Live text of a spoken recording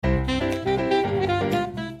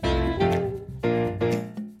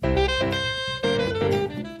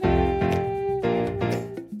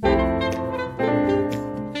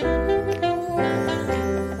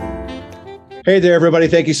Hey there, everybody.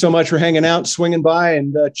 Thank you so much for hanging out, swinging by,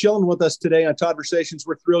 and chilling with us today on Toddversations.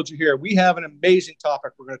 We're thrilled you're here. We have an amazing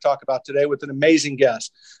topic we're going to talk about today with an amazing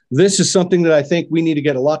guest. This is something that I think we need to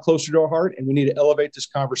get a lot closer to our heart, and we need to elevate this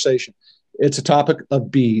conversation. It's a topic of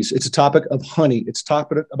bees. It's a topic of honey. It's a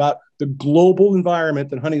topic about the global environment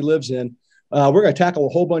that honey lives in. We're going to tackle a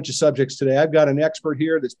whole bunch of subjects today. I've got an expert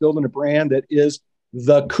here that's building a brand that is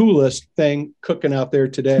the coolest thing cooking out there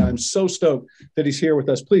today. I'm so stoked that he's here with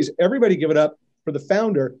us. Please, everybody give it up for the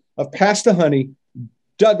founder of Pass the Honey,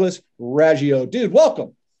 Douglas Raggio. Dude,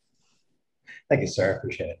 welcome. Thank you, sir. I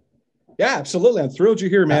appreciate it. Yeah, absolutely. I'm thrilled you're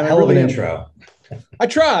here, man. Hell of an intro. I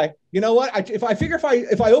try. You know what? If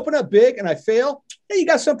I open up big and I fail, hey, you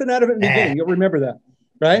got something out of it in the beginning. You'll remember that,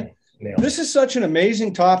 right? This is such an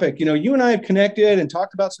amazing topic. You know, you and I have connected and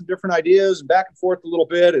talked about some different ideas and back and forth a little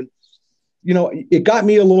bit. And you know, it got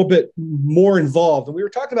me a little bit more involved. And we were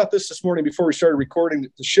talking about this morning before we started recording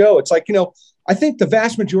the show. It's like, you know, I think the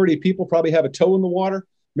vast majority of people probably have a toe in the water.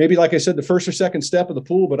 Maybe, like I said, the first or second step of the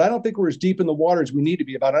pool, but I don't think we're as deep in the water as we need to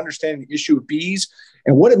be about understanding the issue of bees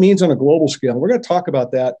and what it means on a global scale. We're going to talk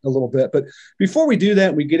about that a little bit. But before we do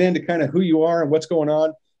that, we get into kind of who you are and what's going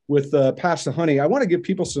on with Pass the Honey. I want to give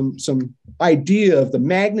people some idea of the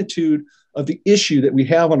magnitude of the issue that we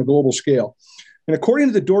have on a global scale. And according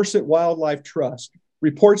to the Dorset Wildlife Trust,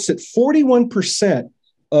 reports that 41%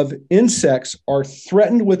 of insects are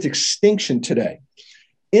threatened with extinction today.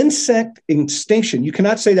 Insect extinction, you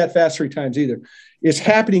cannot say that fast 3 times either, is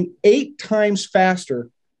happening 8 times faster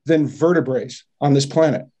than vertebrates on this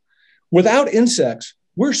planet. Without insects,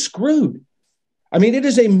 we're screwed. I mean, it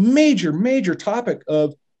is a major, major topic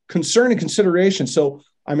of concern and consideration. So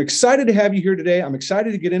I'm excited to have you here today. I'm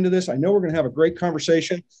excited to get into this. I know we're going to have a great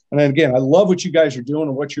conversation. And again, I love what you guys are doing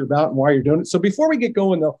and what you're about and why you're doing it. So before we get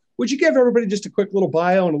going, though, would you give everybody just a quick little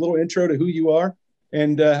bio and a little intro to who you are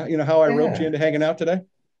and, you know, how I roped you into hanging out today?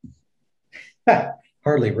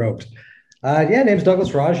 Hardly roped. Name's Douglas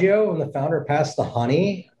Raggio. I'm the founder of Pass the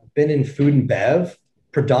Honey. I've been in food and bev,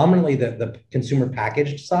 predominantly the consumer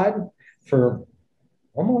packaged side for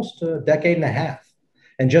almost a decade and a half.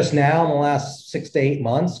 And just now, in the last 6 to 8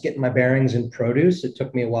 months, getting my bearings in produce, it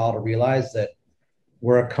took me a while to realize that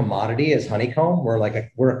we're a commodity as honeycomb. We're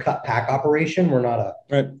a cut pack operation. We're not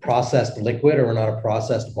a processed liquid, or we're not a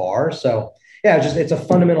processed bar. So yeah, it's a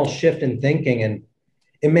fundamental shift in thinking, and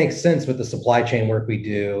it makes sense with the supply chain work we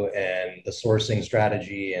do and the sourcing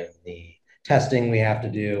strategy and the testing we have to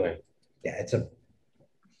do. And yeah,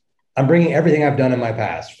 I'm bringing everything I've done in my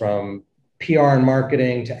past, from PR and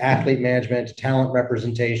marketing to athlete management to talent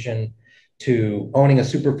representation to owning a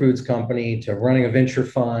superfoods company to running a venture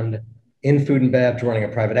fund in food and bev to running a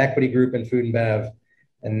private equity group in food and bev.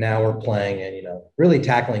 And now we're playing in, you know, really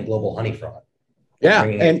tackling global honey fraud. Yeah.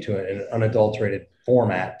 Bringing it to an unadulterated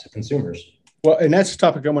format to consumers. Well, and that's the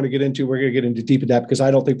topic I'm going to get into. We're going to get into deep in that because I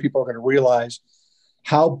don't think people are going to realize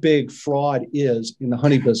how big fraud is in the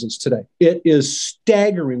honey business today. It is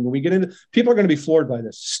staggering when we get into, people are going to be floored by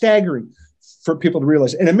this, staggering for people to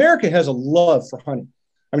realize. And America has a love for honey.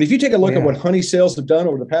 I mean, if you take a look at what honey sales have done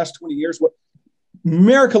over the past 20 years, what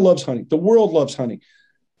America loves honey. The world loves honey.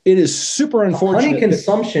 It is super unfortunate. Honey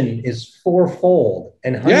consumption is 4-fold,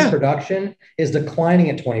 and honey production is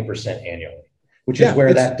declining at 20% annually, which is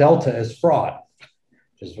where that delta is fraud.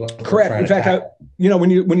 Correct. In fact,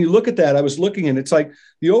 when you look at that, I was looking, and it's like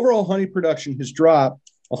the overall honey production has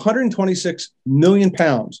dropped 126 million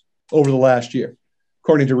pounds over the last year,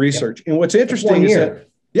 according to research. And what's interesting is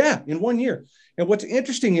that, in 1 year. And what's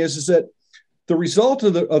interesting is that the result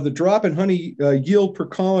of the drop in honey yield per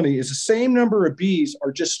colony is the same number of bees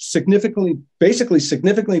are just significantly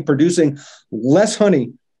producing less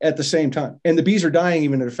honey at the same time. And the bees are dying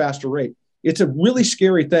even at a faster rate. It's a really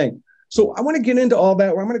scary thing. So I want to get into all that.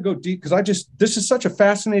 I'm going to go deep because this is such a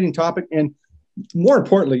fascinating topic. And more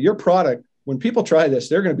importantly, your product, when people try this,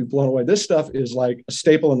 they're going to be blown away. This stuff is like a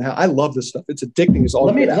staple in the house. I love this stuff. It's addicting as all.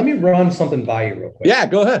 Let me run something by you real quick. Yeah,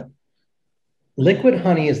 go ahead. Liquid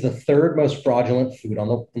honey is the 3rd most fraudulent food on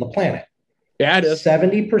the planet. Yeah, it is.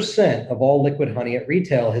 70% of all liquid honey at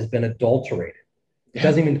retail has been adulterated. It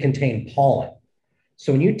doesn't even contain pollen.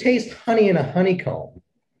 So when you taste honey in a honeycomb,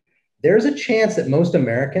 there's a chance that most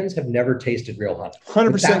Americans have never tasted real honey.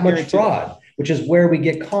 100% that much fraud, which is where we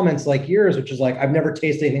get comments like yours, which is like, I've never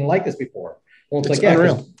tasted anything like this before. Well, it's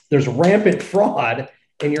like, there's rampant fraud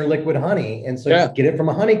in your liquid honey. And so you get it from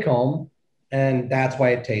a honeycomb, and that's why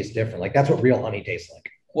it tastes different. Like, that's what real honey tastes like.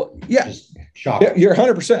 Well, yeah. Just shocking. Yeah, you're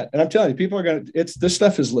 100%. And I'm telling you, people are going to, this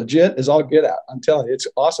stuff is legit as all get out. I'm telling you, it's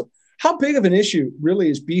awesome. How big of an issue really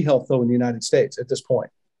is bee health, though, in the United States at this point?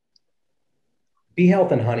 Bee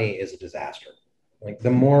health and honey is a disaster. Like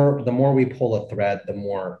the more we pull a thread, the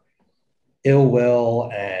more ill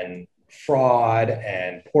will and fraud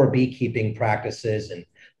and poor beekeeping practices and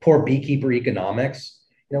poor beekeeper economics.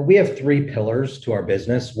 We have three pillars to our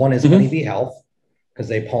business. One is honeybee health, because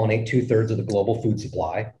they pollinate 2/3 of the global food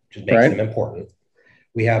supply, which makes them important.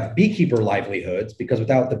 We have beekeeper livelihoods, because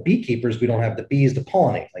without the beekeepers, we don't have the bees to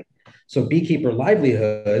pollinate. So beekeeper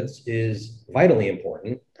livelihoods is vitally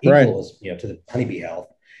important, equal as, to the honeybee health.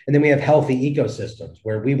 And then we have healthy ecosystems,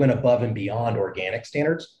 where we went above and beyond organic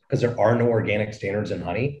standards, because there are no organic standards in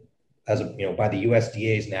honey, by the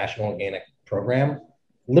USDA's National Organic Program,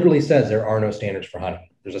 literally says there are no standards for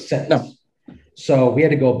honey. There's a sentence. No. So we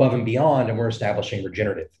had to go above and beyond, and we're establishing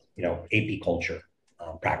regenerative, apiculture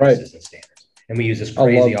practices and standards. And we use this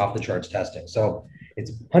crazy off the charts testing. So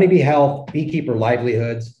it's honeybee health, beekeeper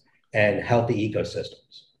livelihoods, and healthy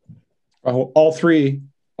ecosystems. All three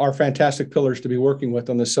are fantastic pillars to be working with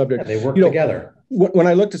on this subject. Yeah, they work together. When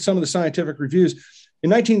I looked at some of the scientific reviews, in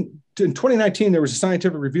 2019, there was a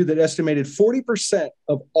scientific review that estimated 40%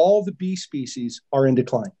 of all the bee species are in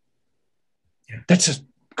decline. Yeah. That's just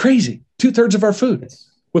crazy. 2/3 of our food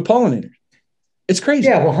with pollinators. It's crazy.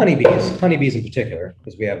 Yeah, well, honeybees in particular,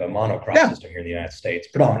 because we have a monocrop system here in the United States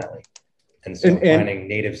predominantly. And so finding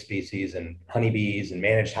native species and honeybees and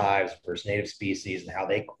managed hives versus native species and how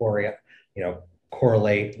they correlate.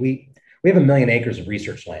 We have 1 million acres of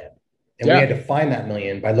research land. And we had to find that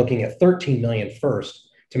million by looking at 13 million first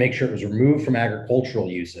to make sure it was removed from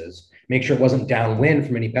agricultural uses, make sure it wasn't downwind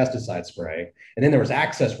from any pesticide spray. And then there was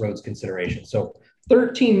access roads consideration. So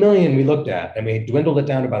 13 million we looked at, and we dwindled it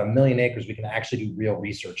down to about 1 million acres we can actually do real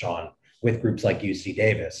research on with groups like UC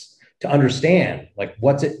Davis to understand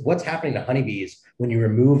what's happening to honeybees when you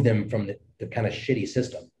remove them from the kind of shitty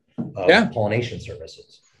system of pollination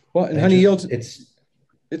services. Well, and honey yields, it's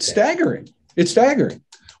staggering. It's staggering.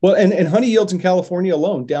 Well, and honey yields in California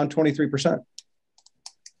alone down 23%.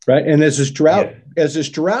 Right. And as this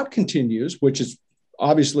drought continues, which is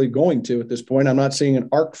obviously going to at this point, I'm not seeing an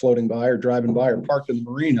ark floating by or driving by or parked in the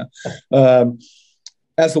marina.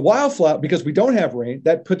 As the wildflower, because we don't have rain,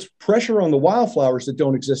 that puts pressure on the wildflowers that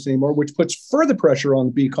don't exist anymore, which puts further pressure on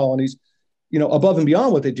the bee colonies, above and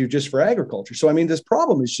beyond what they do just for agriculture. So, this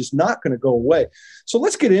problem is just not going to go away. So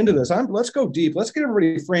let's get into this. Let's go deep. Let's get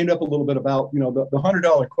everybody framed up a little bit about, the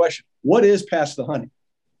 $100 question. What is Pass the Honey?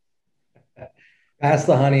 Pass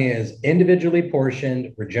the Honey is individually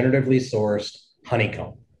portioned, regeneratively sourced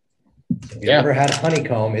honeycomb. If you've ever had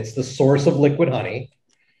honeycomb, it's the source of liquid honey.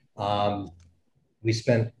 We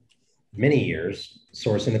spent many years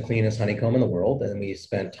sourcing the cleanest honeycomb in the world, and we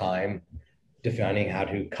spent time defining how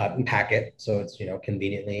to cut and pack it so it's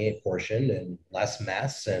conveniently portioned and less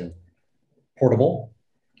mess and portable.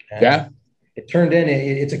 And it turned in.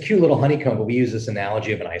 It's a cute little honeycomb, but we use this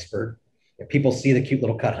analogy of an iceberg. People see the cute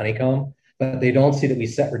little cut honeycomb, but they don't see that we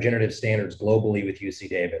set regenerative standards globally with UC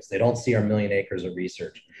Davis. They don't see our 1 million acres of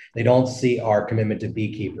research. They don't see our commitment to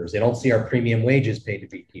beekeepers. They don't see our premium wages paid to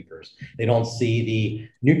beekeepers. They don't see the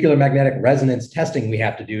nuclear magnetic resonance testing we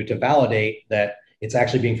have to do to validate that it's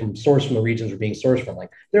actually being sourced from the regions we're being sourced from.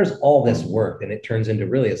 There's all this work, and it turns into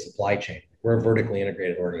really a supply chain. We're a vertically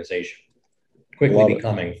integrated organization, quickly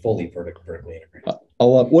becoming fully vertically integrated. I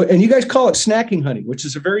love it. And you guys call it snacking honey, which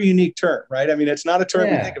is a very unique term, right? It's not a term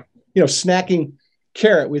we think of, snacking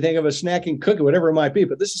carrot. We think of a snacking cookie, whatever it might be,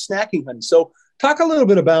 but this is snacking honey. So talk a little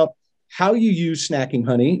bit about how you use snacking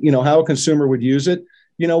honey, how a consumer would use it,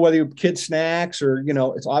 whether you kid snacks or,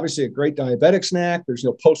 it's obviously a great diabetic snack. There's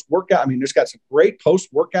post-workout. There's got some great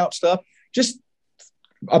post-workout stuff. Just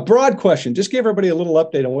a broad question. Just give everybody a little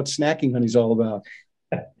update on what snacking honey is all about.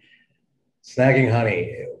 Snacking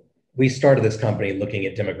honey. We started this company looking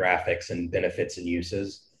at demographics and benefits and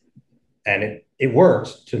uses, and it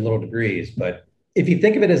works to little degrees. But if you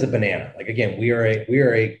think of it as a banana, again, we are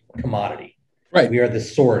a commodity, right? We are the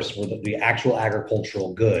source, we're the actual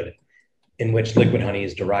agricultural good in which liquid honey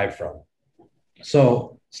is derived from.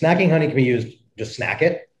 So snacking honey can be used, just snack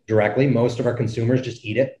it directly. Most of our consumers just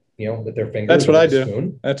eat it, with their fingers. That's what I do.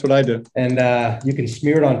 Spoon. That's what I do. And you can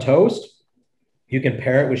smear it on toast. You can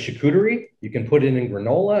pair it with charcuterie. You can put it in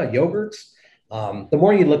granola, yogurts. The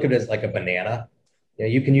more you look at it as like a banana,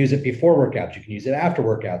 you can use it before workouts. You can use it after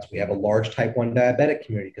workouts. We have a large type 1 diabetic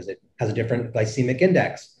community because it has a different glycemic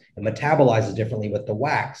index. It metabolizes differently with the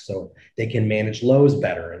wax, so they can manage lows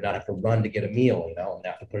better and not have to run to get a meal, and not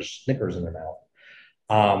have to push Snickers in their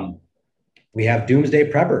mouth. We have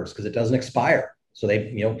doomsday preppers because it doesn't expire. So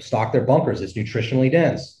they, stock their bunkers. It's nutritionally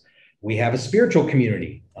dense. We have a spiritual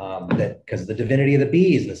community that because of the divinity of the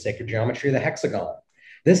bees and the sacred geometry of the hexagon.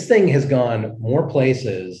 This thing has gone more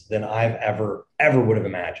places than I've ever would have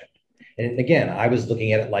imagined. And again, I was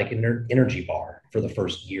looking at it like an energy bar for the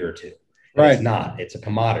first year or two. Right. It's not. It's a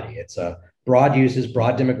commodity. It's a broad uses,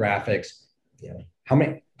 broad demographics.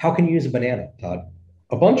 How can you use a banana, Todd?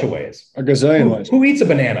 A bunch of ways. A gazillion ways. Who eats a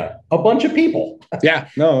banana? A bunch of people. Yeah,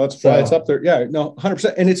 no, that's why it's up there. Yeah, no,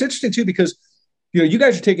 100%. And it's interesting too, because, you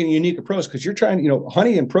guys are taking a unique approach because you're trying,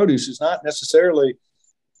 honey and produce is not necessarily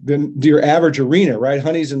your average arena, right?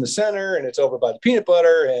 Honey's in the center and it's over by the peanut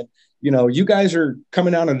butter. And, you guys are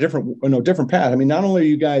coming down on a different path. I mean, not only are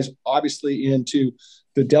you guys obviously into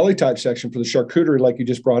the deli type section for the charcuterie, like you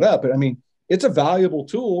just brought up, but I mean, it's a valuable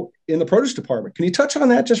tool in the produce department. Can you touch on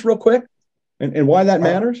that just real quick and why that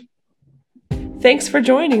matters? Thanks for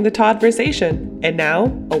joining the Toddversation. And now,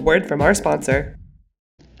 a word from our sponsor.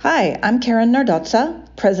 Hi, I'm Karen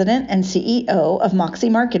Nardotza, President and CEO of Moxie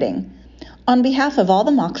Marketing. On behalf of all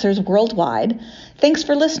the Moxers worldwide, thanks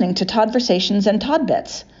for listening to Toddversations and Todd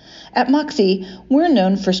Bits. At Moxie, we're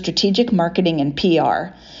known for strategic marketing and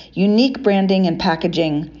PR, unique branding and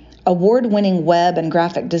packaging, award-winning web and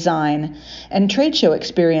graphic design, and trade show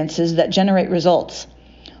experiences that generate results.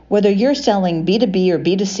 Whether you're selling B2B or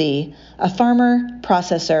B2C, a farmer,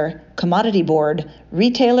 processor, commodity board,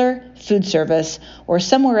 retailer, food service, or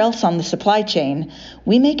somewhere else on the supply chain,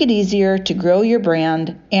 we make it easier to grow your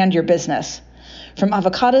brand and your business. From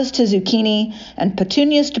avocados to zucchini and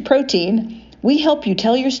petunias to protein, we help you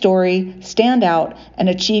tell your story, stand out, and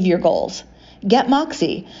achieve your goals. Get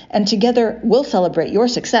Moxie, and together we'll celebrate your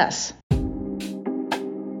success.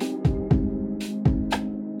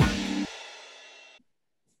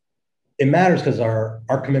 It matters because our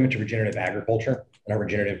commitment to regenerative agriculture and our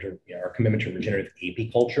commitment to regenerative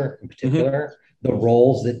apiculture in particular, the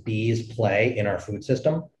roles that bees play in our food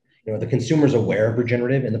system. The consumer's aware of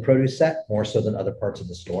regenerative in the produce set more so than other parts of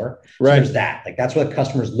the store. So right. There's that. That's what the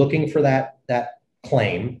customer's looking for, that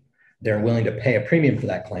claim. They're willing to pay a premium for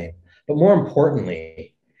that claim. But more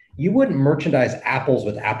importantly, you wouldn't merchandise apples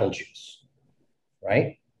with apple juice,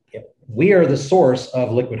 right? We are the source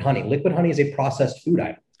of liquid honey. Liquid honey is a processed food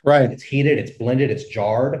item. Right. It's heated, it's blended, it's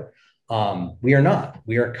jarred. We are not.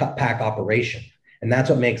 We are a cut pack operation. And that's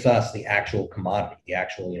what makes us the actual commodity, the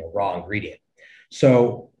actual raw ingredient.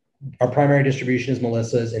 So our primary distribution is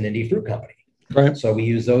Melissa's and Indie Fruit Company. Right. So we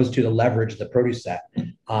use those two to leverage the produce set.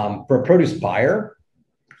 For a produce buyer,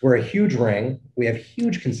 we're a huge ring. We have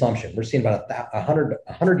huge consumption. We're seeing about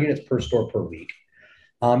 100 units per store per week.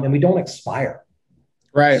 And we don't expire.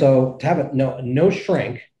 Right. So to have no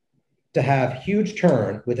shrink, to have huge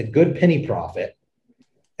turn with a good penny profit,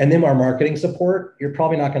 and then our marketing support, you're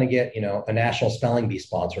probably not going to get, a national spelling bee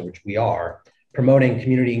sponsor, which we are, promoting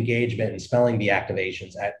community engagement and spelling bee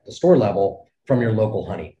activations at the store level from your local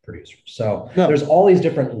honey producers. So There's all these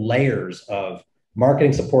different layers of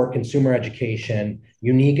marketing support, consumer education,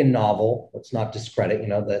 unique and novel. Let's not discredit,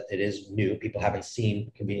 that it is new. People haven't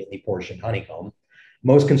seen conveniently portioned honeycomb.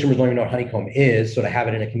 Most consumers don't even know what honeycomb is. So to have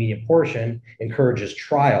it in a convenient portion encourages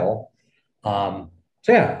trial.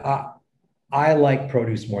 I like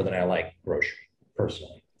produce more than I like grocery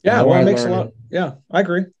personally. Yeah, well, it makes a lot. Yeah, I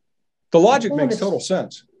agree. The logic makes total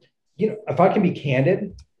sense. If I can be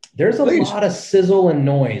candid, there's a lot of sizzle and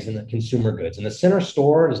noise in the consumer goods. In the center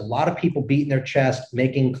store, there's a lot of people beating their chest,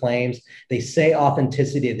 making claims. They say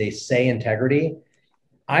authenticity, they say integrity.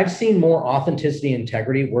 I've seen more authenticity and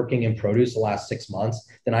integrity working in produce the last 6 months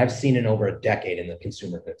than I've seen in over a decade in the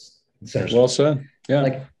consumer goods. Well said.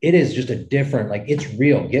 Yeah. It is just a different, it's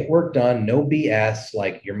real. Get work done. No BS.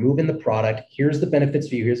 You're moving the product. Here's the benefits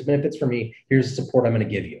for you. Here's the benefits for me. Here's the support I'm going to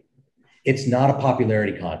give you. It's not a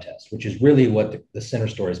popularity contest, which is really what the center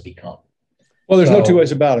store has become. Well, there's no two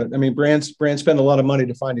ways about it. I mean, brands spend a lot of money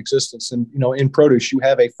to find existence, and in produce, you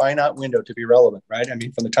have a finite window to be relevant, right? I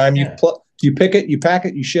mean, from the time you pick it, you pack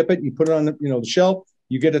it, you ship it, you put it on the shelf,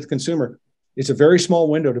 you get it to the consumer. It's a very small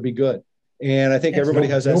window to be good. And I think everybody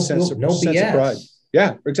has that sense of pride.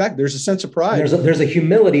 Yeah, exactly. There's a sense of pride. There's a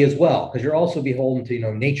humility as well, because you're also beholden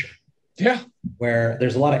to nature. Yeah. Where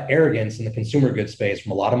there's a lot of arrogance in the consumer goods space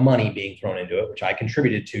from a lot of money being thrown into it, which I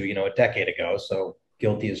contributed to, a decade ago. So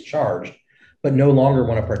guilty as charged, but no longer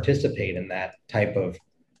want to participate in that type of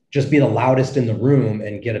just be the loudest in the room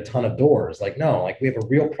and get a ton of doors. We have a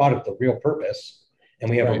real product, a real purpose, and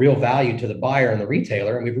we have a real value to the buyer and the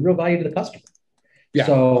retailer, and we have a real value to the customer. Yeah,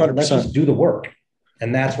 so 100%. Let's just do the work.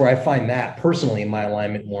 And that's where I find that personally in my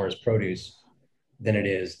alignment more as produce than it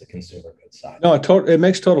is the consumer goods side. No, it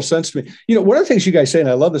makes total sense to me. One of the things you guys say, and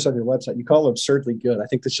I love this on your website, you call it absurdly good. I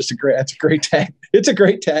think that's a great tag. It's a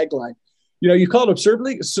great tagline. You call it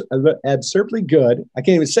absurdly good. I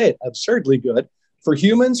can't even say it, absurdly good, for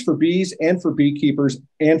humans, for bees, and for beekeepers,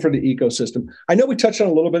 and for the ecosystem. I know we touched on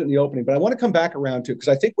a little bit in the opening, but I want to come back around to it because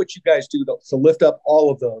I think what you guys do to lift up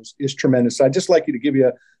all of those is tremendous. So I'd just like you to give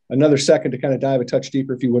you another second to kind of dive a touch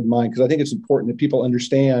deeper, if you wouldn't mind, because I think it's important that people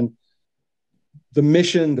understand the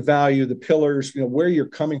mission, the value, the pillars, where you're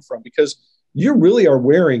coming from, because you really are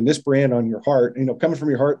wearing this brand on your heart, coming from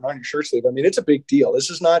your heart and on your shirt sleeve. I mean, it's a big deal. This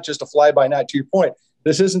is not just a fly by night. To your point,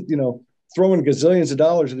 this isn't, throwing gazillions of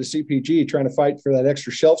dollars at a CPG trying to fight for that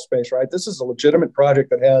extra shelf space, right? This is a legitimate project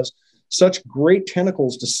that has such great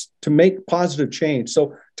tentacles to make positive change.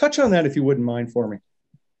 So touch on that if you wouldn't mind for me.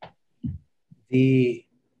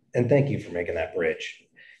 And thank you for making that bridge.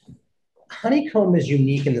 Honeycomb is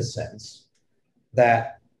unique in the sense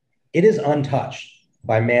that it is untouched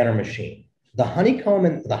by man or machine. The honeycomb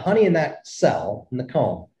and the honey in that cell, in the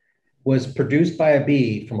comb, was produced by a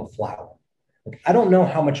bee from a flower. I don't know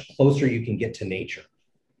how much closer you can get to nature.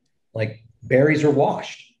 Like berries are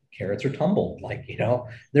washed, carrots are tumbled.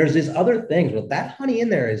 There's these other things, but that honey in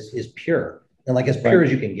there is pure and as pure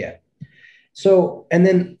as you can get. So, and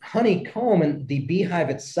then honeycomb and the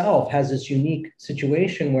beehive itself has this unique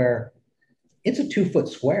situation where it's a 2-foot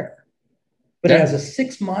square, but it has a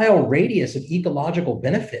 6-mile radius of ecological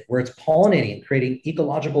benefit where it's pollinating and creating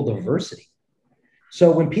ecological diversity.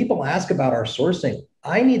 So when people ask about our sourcing,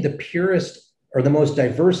 I need the purest or the most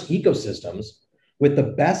diverse ecosystems with the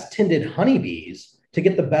best tended honeybees to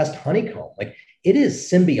get the best honeycomb. It is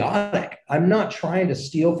symbiotic. I'm not trying to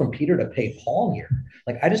steal from Peter to pay Paul here.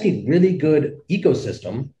 I just need really good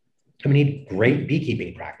ecosystem, and we need great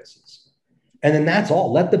beekeeping practices. And then that's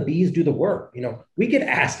all. Let the bees do the work. We get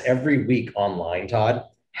asked every week online, Todd,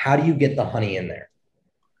 how do you get the honey in there?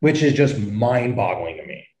 Which is just mind-boggling to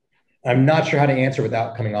me. I'm not sure how to answer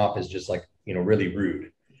without coming off as just really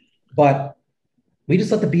rude. But we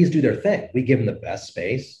just let the bees do their thing. We give them the best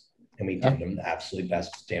space and we give them the absolute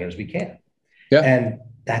best standards we can. Yeah. And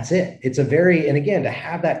that's it. It's and again, to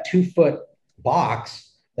have that 2-foot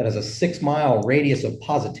box that has a 6-mile radius of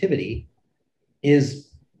positivity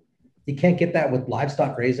you can't get that with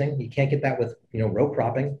livestock grazing. You can't get that with, row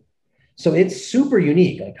cropping. So it's super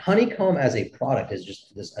unique. Honeycomb as a product is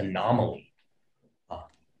just this anomaly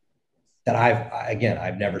that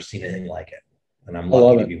I've never seen anything like it. And I'm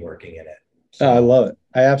lucky to be working in it. So. I love it.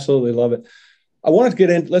 I absolutely love it. Let's get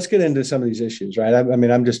into some of these issues, right?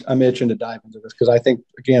 I'm itching to dive into this because I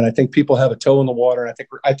think people have a toe in the water, and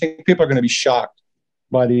I think people are going to be shocked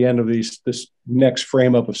by the end of this next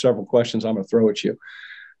frame up of several questions I'm going to throw at you.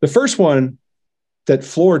 The first one that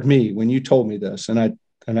floored me when you told me this, and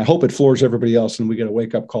I hope it floors everybody else and we get a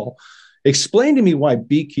wake up call. Explain to me why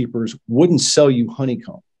beekeepers wouldn't sell you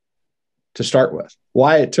honeycomb to start with.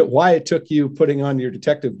 Why it took you putting on your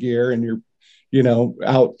detective gear and your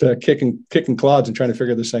out kicking clods and trying to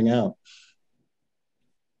figure this thing out.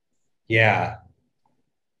 Yeah.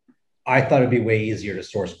 I thought it'd be way easier to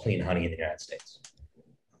source clean honey in the United States.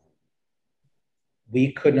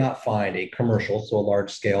 We could not find a commercial, so a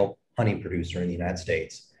large scale honey producer in the United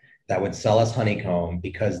States that would sell us honeycomb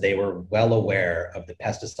because they were well aware of the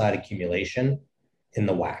pesticide accumulation in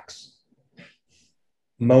the wax.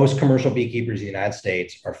 Most commercial beekeepers in the United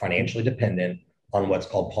States are financially dependent on what's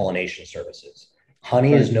called pollination services.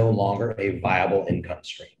 Honey is no longer a viable income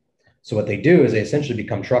stream. So what they do is they essentially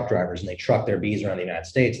become truck drivers and they truck their bees around the United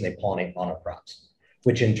States and they pollinate monocrops,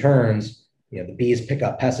 which in turns, the bees pick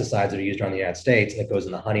up pesticides that are used around the United States and it goes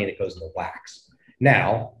in the honey and it goes in the wax.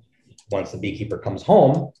 Now, once the beekeeper comes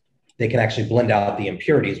home, they can actually blend out the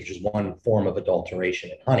impurities, which is one form of adulteration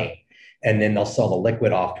in honey. And then they'll sell the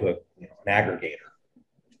liquid off to an aggregator.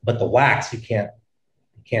 But the wax, you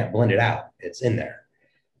can't blend it out. It's in there.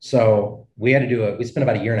 So we spent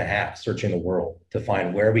about 1.5 years searching the world to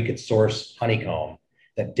find where we could source honeycomb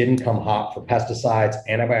that didn't come hot for pesticides,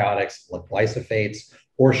 antibiotics, like glyphosates,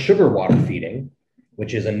 or sugar water feeding,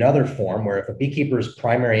 which is another form where if a beekeeper's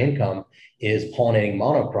primary income is pollinating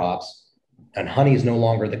monocrops and honey is no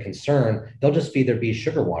longer the concern, they'll just feed their bees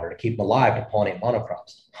sugar water to keep them alive to pollinate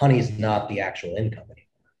monocrops. Honey is not the actual income anymore.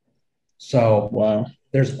 So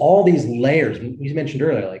there's all these layers. You mentioned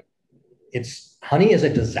earlier, honey is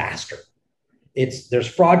a disaster. There's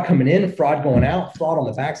fraud coming in, fraud going out, fraud on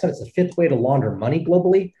the backside. It's the 5th way to launder money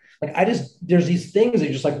globally. There's these things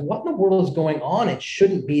that you're just what in the world is going on? It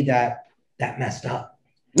shouldn't be that messed up.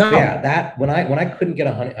 No. Yeah, when I couldn't get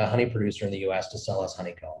a honey producer in the US to sell us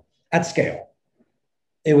honeycomb at scale,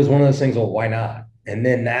 it was one of those things, well, why not? And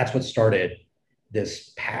then that's what started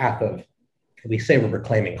this path of, we say we're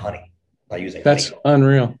reclaiming honey by using That's honeycomb.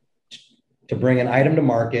 Unreal. to bring an item to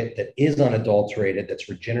market that is unadulterated, that's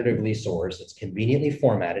regeneratively sourced, that's conveniently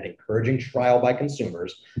formatted, encouraging trial by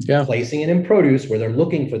consumers, placing it in produce where they're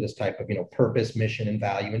looking for this type of, purpose, mission, and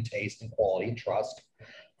value, and taste, and quality, and trust.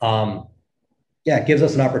 It gives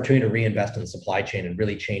us an opportunity to reinvest in the supply chain and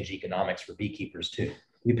really change economics for beekeepers too.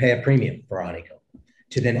 We pay a premium for our honeycomb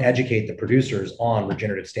to then educate the producers on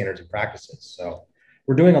regenerative standards and practices. So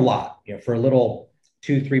we're doing a lot. For a little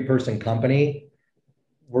 2-3 person company,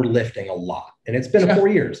 we're lifting a lot. And it's been 4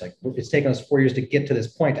 years. It's taken us 4 years to get to this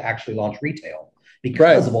point to actually launch retail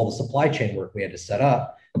because of all the supply chain work we had to set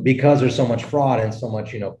up, because there's so much fraud and so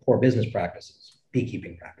much, poor business practices,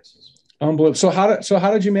 beekeeping practices. Unbelievable. So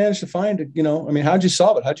how did you manage to find it? How'd you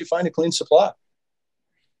solve it? How'd you find a clean supply?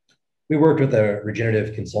 We worked with a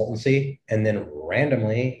regenerative consultancy, and then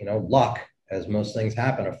randomly, luck, as most things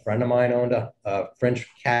happen, a friend of mine owned a French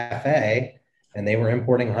cafe, and they were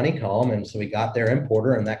importing honeycomb. And so we got their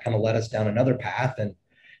importer, and that kind of led us down another path, and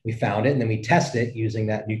we found it. And then we tested it using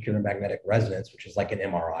that nuclear magnetic resonance, which is like an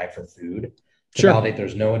MRI for food, to validate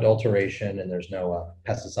there's no adulteration and there's no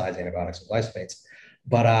pesticides, antibiotics, and glyphosates.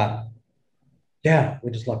 But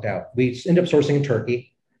we just lucked out. We ended up sourcing in Turkey,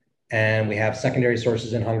 and we have secondary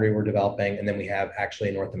sources in Hungary we're developing, and then we have actually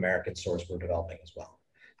a North American source we're developing as well.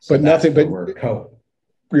 So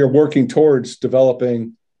you're working towards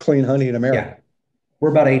developing clean honey in America. Yeah. We're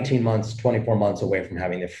about 18 months, 24 months away from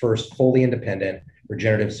having the first fully independent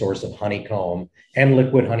regenerative source of honeycomb and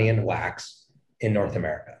liquid honey and wax in North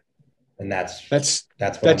America. And that's what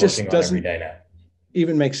I'm working on every day now.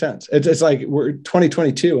 Even makes sense. It's like we're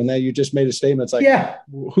 2022, and now you just made a statement. It's like,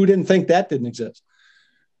 who didn't think that didn't exist?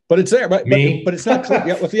 But it's there, but it's not clean.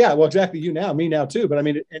 Well, exactly. You now, me now too. But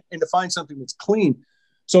and to find something that's clean.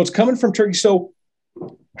 So it's coming from Turkey. So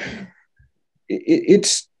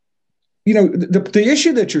it's, the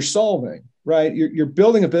issue that you're solving, right? You're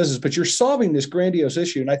building a business, but you're solving this grandiose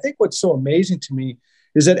issue. And I think what's so amazing to me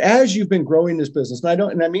is that as you've been growing this business,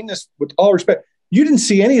 and I mean this with all respect, you didn't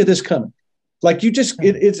see any of this coming. Like you just,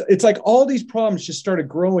 it's like all these problems just started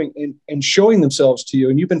growing and showing themselves to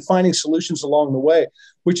you. And you've been finding solutions along the way,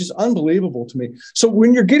 which is unbelievable to me. So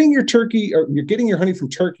when you're getting your turkey, or you're getting your honey from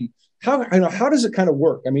Turkey, how does it kind of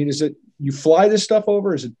work? Is it, you fly this stuff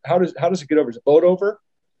over? Is it, how does it get over? Is it boat over?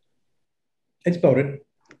 It's boated.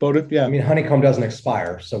 Boated. Yeah. Honeycomb doesn't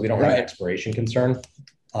expire, so we don't have an expiration concern.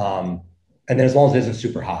 And then as long as it isn't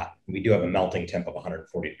super hot, we do have a melting temp of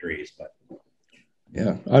 140 degrees, but.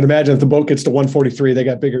 Yeah, I'd imagine if the boat gets to 143, they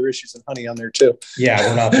got bigger issues than honey on there too. Yeah,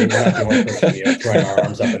 we're not the only person throwing our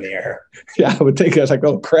arms up in the air. Yeah, I would think that's like,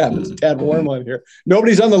 oh crap, it's a tad warm on here.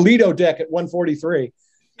 Nobody's on the Lido deck at 143.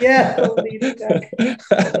 Yeah, the Lido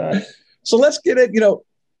deck. So let's get it.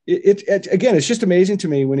 Again, it's just amazing to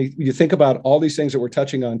me when you think about all these things that we're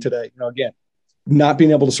touching on today. Again, not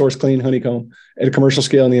being able to source clean honeycomb at a commercial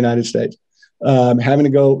scale in the United States. Having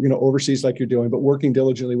to go, overseas like you're doing, but working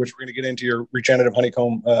diligently, which we're going to get into your regenerative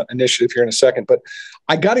honeycomb initiative here in a second. But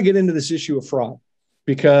I got to get into this issue of fraud,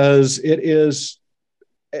 because it is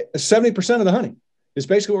 70% of the honey is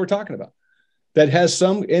basically what we're talking about, that has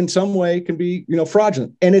in some way can be,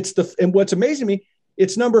 fraudulent. And and what's amazing to me,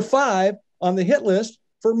 it's number 5 on the hit list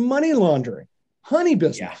for money laundering, honey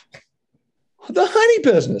business. Yeah. The honey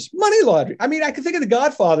business, money laundering. I can think of The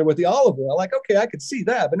Godfather with the olive oil. Like, okay, I could see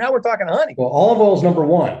that, but now we're talking honey. Well, olive oil is number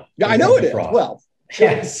 1. Yeah, I know it is. Well,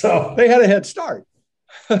 yeah, so they had a head start.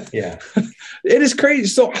 Yeah, it is crazy.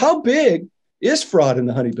 So, how big is fraud in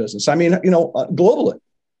the honey business? Globally.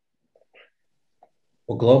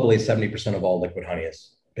 Well, globally, 70% of all liquid honey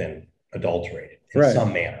has been adulterated in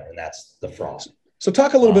some manner, and that's the fraud. So,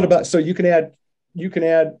 talk a little bit about. So, you can add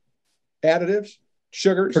additives.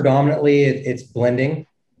 Sugars? Predominantly, it's blending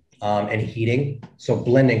and heating. So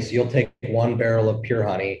blending, so you'll take 1 barrel of pure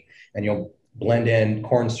honey and you'll blend in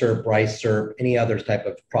corn syrup, rice syrup, any other type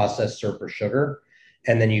of processed syrup or sugar.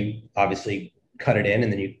 And then you obviously cut it in,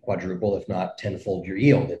 and then you quadruple, if not tenfold, your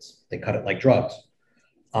yield. They cut it like drugs.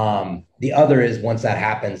 The other is, once that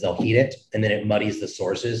happens, they'll heat it, and then it muddies the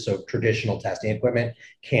sources. So traditional testing equipment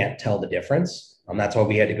can't tell the difference. That's why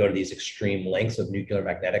we had to go to these extreme lengths of nuclear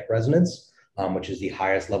magnetic resonance, which is the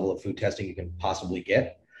highest level of food testing you can possibly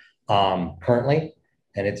get currently,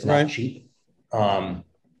 and it's not cheap.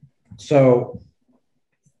 So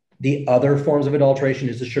the other forms of adulteration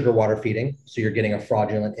is the sugar water feeding. So you're getting a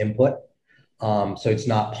fraudulent input. So it's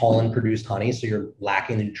not pollen produced honey. So you're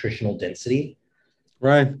lacking the nutritional density.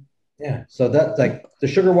 Right. Yeah. So that's like the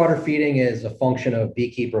sugar water feeding is a function of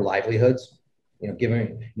beekeeper livelihoods,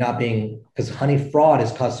 because honey fraud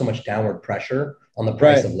has caused so much downward pressure on the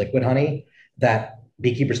price of liquid honey that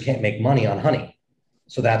beekeepers can't make money on honey.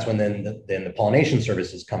 So that's when then the pollination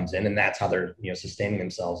services comes in, and that's how they're sustaining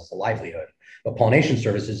themselves as a livelihood. But pollination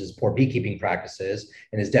services is poor beekeeping practices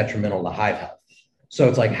and is detrimental to hive health. So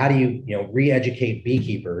it's like, how do you re-educate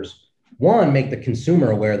beekeepers? One, make the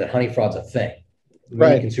consumer aware that honey fraud's a thing.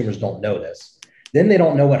 Many consumers don't know this. Then they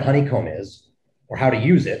don't know what honeycomb is or how to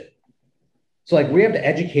use it. So like we have to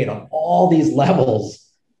educate on all these levels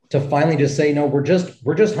to finally just say, no, we're just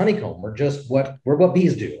honeycomb. We're what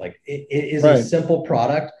bees do. Like it is a simple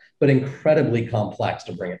product, but incredibly complex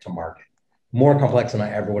to bring it to market. More complex than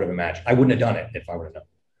I ever would have imagined. I wouldn't have done it if I would have known.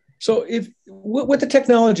 So if with the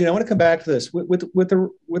technology, and I want to come back to this, with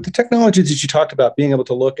the technology that you talked about, being able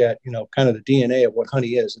to look at, kind of the DNA of what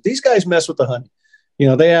honey is. If these guys mess with the honey,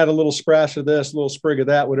 they add a little splash of this, a little sprig of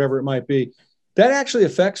that, whatever it might be. That actually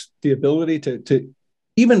affects the ability to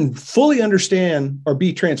even fully understand or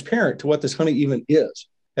be transparent to what this honey even is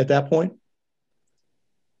at that point.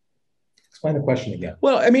 Explain the question again.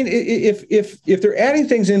 Well, I mean, if they're adding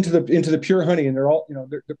things into the pure honey, and they're all,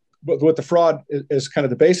 what the fraud is kind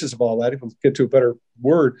of the basis of all that, if we get to a better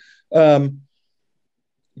word,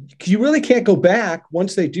 you really can't go back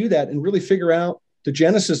once they do that and really figure out the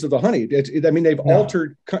genesis of the honey. They've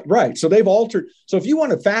altered, right? So they've altered. So if you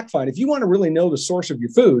want to fact find, if you want to really know the source of your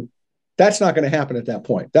food, that's not going to happen at that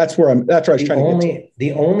point. That's where I was trying to get to.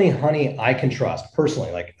 The only honey I can trust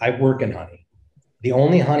personally, like I work in honey, the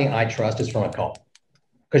only honey I trust is from a comb,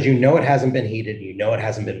 because it hasn't been heated, it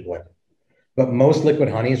hasn't been blended. But most liquid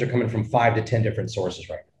honeys are coming from 5 to 10 different sources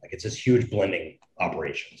right now. Like it's this huge blending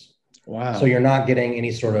operations. Wow. So you're not getting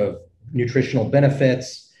any sort of nutritional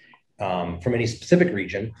benefits from any specific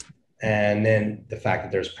region. And then the fact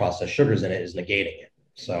that there's processed sugars in it is negating it.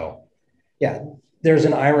 So yeah, there's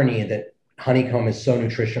an irony that honeycomb is so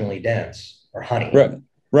nutritionally dense, or honey.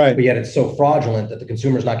 Right. But yet it's so fraudulent that the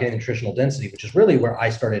consumer's not getting nutritional density, which is really where I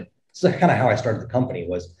started. This is kind of how I started the company.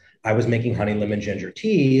 Was I was making honey lemon ginger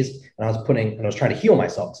teas, and I was trying to heal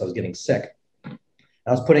myself because I was getting sick.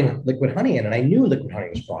 I was putting liquid honey in, and I knew liquid honey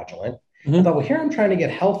was fraudulent. Mm-hmm. I thought, well, here I'm trying to get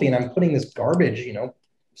healthy, and I'm putting this garbage,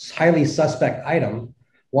 highly suspect item.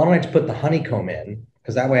 Why don't I just put the honeycomb in?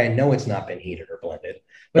 Because that way I know it's not been heated or blended.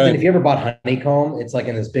 But then if you ever bought honeycomb, it's like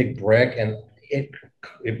in this big brick, and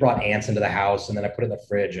it brought ants into the house, and then I put it in the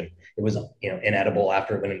fridge, and it was inedible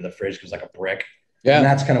after it went into the fridge because it was like a brick. Yeah. And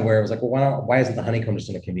that's kind of where it was like, well, why isn't the honeycomb just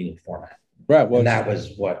in a convenient format? Right. Well, and that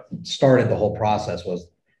was what started the whole process, was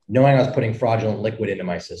knowing I was putting fraudulent liquid into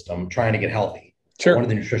my system, trying to get healthy. Sure. One of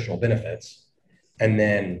the nutritional benefits, and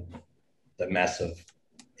then the mess of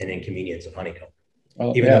an inconvenience of honeycomb,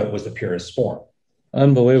 even though it was the purest form.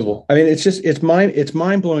 Unbelievable. I mean, it's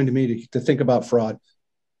mind blowing to me to think about fraud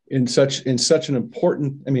in such an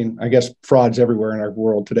important, I guess fraud's everywhere in our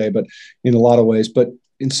world today, but in a lot of ways, but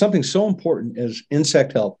in something so important as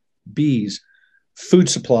insect health, bees, food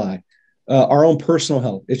supply, our own personal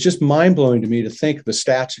health. It's just mind blowing to me to think of the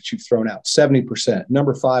stats that you've thrown out. 70%,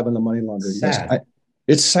 number 5 on the money laundering list.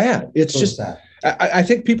 It's sad. It's so just sad. I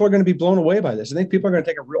think people are going to be blown away by this. I think people are going to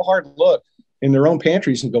take a real hard look in their own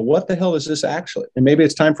pantries and go, what the hell is this actually? And maybe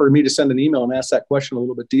it's time for me to send an email and ask that question a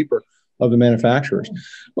little bit deeper of the manufacturers.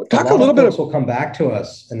 Talk a little bit. Will come back to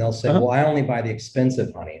us and they'll say, well, I only buy the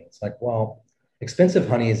expensive honey. It's like, well, expensive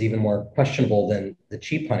honey is even more questionable than the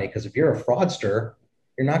cheap honey, because if you're a fraudster,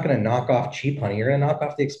 you're not going to knock off cheap honey. You're going to knock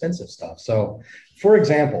off the expensive stuff. So, for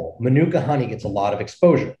example, Manuka honey gets a lot of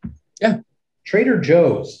exposure. Yeah. Trader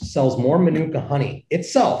Joe's sells more Manuka honey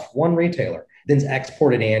itself, one retailer, than is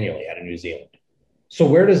exported annually out of New Zealand. So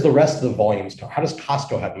where does the rest of the volumes come? How does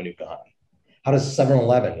Costco have Manuka honey? How does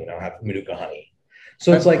 7-Eleven, have Manuka honey?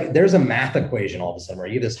 So it's like there's a math equation all of a sudden where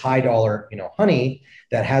you have this high dollar, honey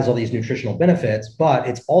that has all these nutritional benefits, but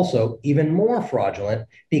it's also even more fraudulent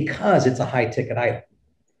because it's a high ticket item.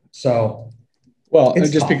 So, well,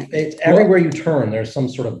 it's everywhere you turn, there's some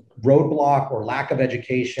sort of roadblock or lack of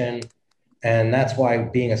education. And that's why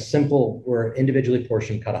being a simple or individually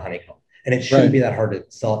portioned cut of honeycomb, and it shouldn't be that hard to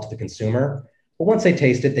sell it to the consumer. But once they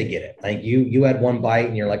taste it, they get it. Like you had one bite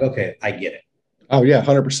and you're like, okay, I get it. Oh yeah,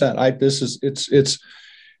 100%.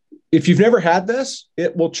 If you've never had this,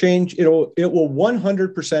 it will change. It will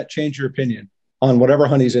 100% change your opinion on whatever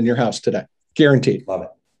honey's in your house today. Guaranteed. Love it.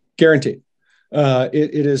 Guaranteed.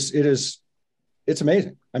 It's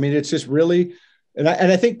amazing. I mean, it's just really, and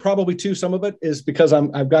I think probably too, some of it is because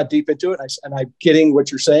I've got deep into it and I'm getting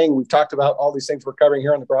what you're saying. We've talked about all these things we're covering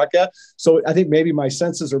here on the broadcast. So I think maybe my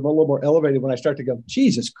senses are a little more elevated when I start to go,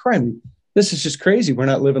 Jesus Christ, this is just crazy. We're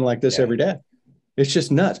not living like this every day. It's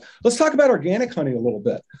just nuts. Let's talk about organic honey a little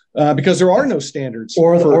bit because there are no standards,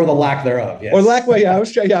 or the lack thereof. Yes. Or lack. Well, I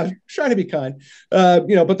was trying to be kind,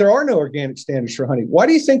 but there are no organic standards for honey. Why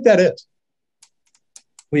do you think that is?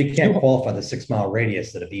 Well, you can't qualify the 6 mile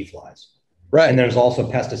radius that a bee flies. Right. And there's also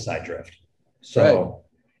pesticide drift. So,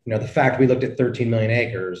 the fact we looked at 13 million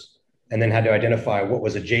acres and then had to identify what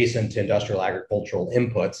was adjacent to industrial agricultural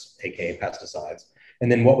inputs, AKA pesticides,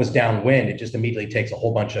 and then what was downwind, it just immediately takes a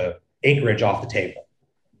whole bunch of acreage off the table.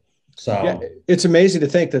 So it's amazing to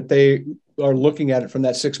think that they are looking at it from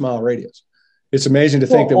that 6 mile radius. It's amazing to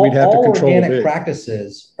think that we'd have to control organic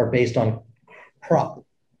practices are based on crop.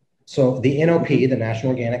 So the NOP, the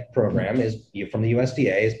National Organic Program, is from the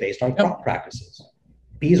USDA, is based on crop practices.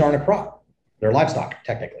 Bees aren't a crop; they're livestock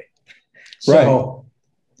technically. So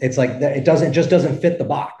it's like it just doesn't fit the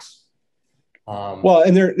box.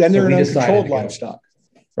 And they're an uncontrolled livestock,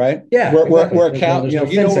 right? Yeah, where a cow,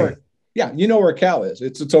 you know where a cow is.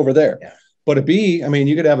 It's over there. Yeah. But a bee, I mean,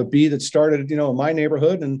 you could have a bee that started, in my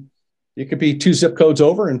neighborhood, and it could be 2 zip codes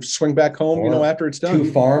over and swing back home, after it's done.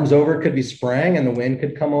 2 farms over, it could be spraying, and the wind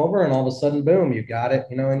could come over, and all of a sudden, boom, you got it,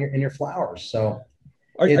 in your flowers. So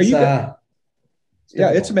it's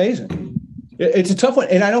amazing. It's a tough one,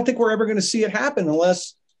 and I don't think we're ever going to see it happen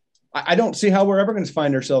unless I don't see how we're ever going to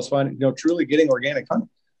find ourselves truly getting organic honey.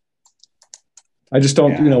 I just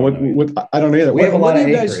don't, I don't either. We have a lot of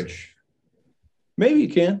acreage. Maybe you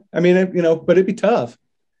can. I mean, but it'd be tough.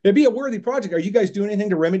 It'd be a worthy project. Are you guys doing anything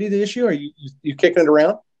to remedy the issue? Are you kicking it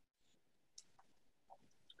around?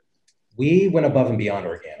 We went above and beyond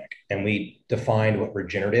organic, and we defined what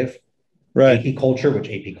regenerative apiculture, which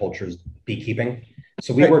apiculture is beekeeping.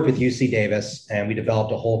 So we worked with UC Davis, and we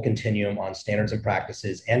developed a whole continuum on standards and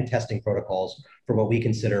practices and testing protocols for what we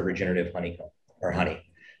consider regenerative honeycomb or honey.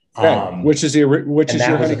 Which is your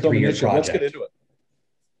honeycomb initiative. Let's get into it.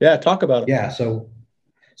 Yeah, talk about it. Yeah, so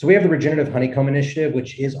we have the Regenerative Honeycomb Initiative,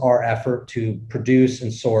 which is our effort to produce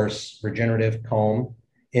and source regenerative comb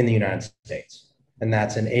in the United States. And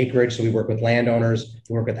that's an acreage. So we work with landowners,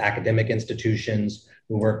 we work with academic institutions,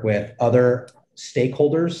 we work with other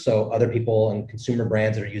stakeholders. So other people and consumer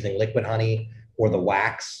brands that are using liquid honey or the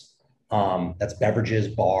wax. That's beverages,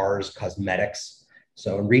 bars, cosmetics.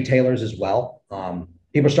 So retailers as well.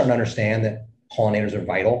 People are starting to understand that pollinators are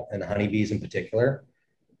vital, and the honeybees in particular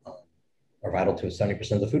are vital to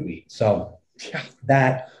 70% of the food we eat. So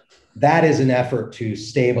that is an effort to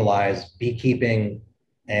stabilize beekeeping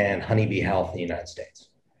and honeybee health in the United States.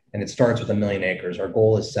 And it starts with 1 million acres. Our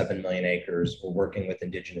goal is 7 million acres. We're working with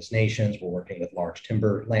indigenous nations. We're working with large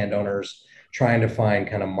timber landowners, trying to find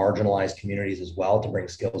kind of marginalized communities as well to bring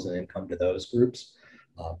skills and income to those groups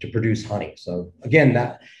to produce honey. So again,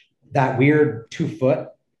 that weird 2 foot,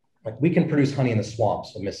 like we can produce honey in the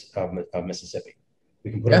swamps of Mississippi. We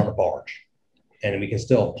can put it on a barge, and we can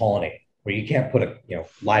still pollinate, where you can't put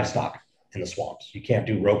livestock in the swamps. You can't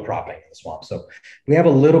do row cropping in the swamps. So we have a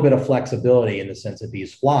little bit of flexibility in the sense that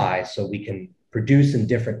bees fly, so we can produce in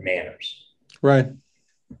different manners. Right.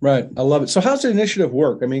 I love it. So how's the initiative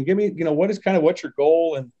work? I mean, give me, what's your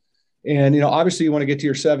goal? And obviously you want to get to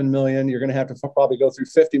your 7 million. You're going to have to probably go through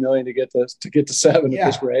 50 million to get to 7 at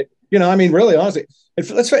this rate. Really, honestly,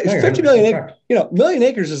 let's face it, 50 million, million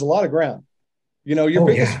acres is a lot of ground.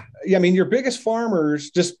 Your biggest farmers,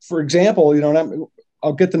 just for example, and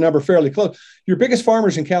I'll get the number fairly close. Your biggest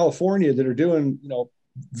farmers in California that are doing,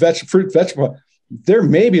 vegetable, they're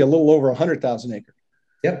maybe a little over 100,000 acres.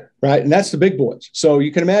 Yep. Right. And that's the big boys. So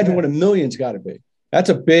you can imagine what 1 million's got to be. That's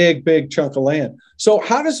a big, big chunk of land. So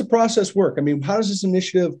how does the process work? I mean, how does this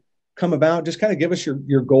initiative come about? Just kind of give us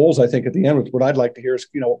your goals. I think at the end, what I'd like to hear is,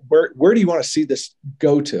 where do you want to see this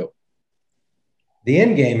go to? The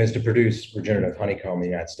end game is to produce regenerative honeycomb in the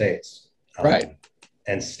United States,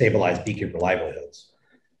 and stabilize beekeeper livelihoods.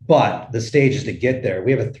 But the stage is to get there.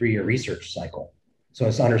 We have a 3-year research cycle. So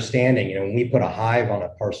it's understanding, when we put a hive on a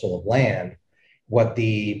parcel of land, what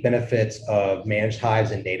the benefits of managed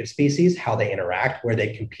hives and native species, how they interact, where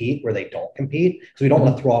they compete, where they don't compete. So we don't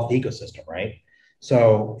want to throw off the ecosystem, right?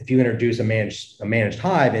 So if you introduce a managed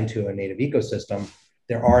hive into a native ecosystem,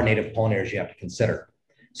 there are native pollinators you have to consider.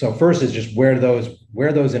 So first is just where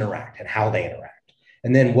those interact and how they interact.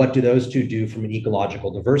 And then what do those two do from an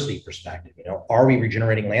ecological diversity perspective? Are we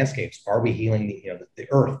regenerating landscapes? Are we healing the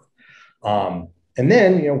earth? And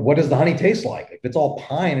then, what does the honey taste like? If it's all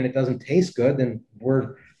pine and it doesn't taste good, then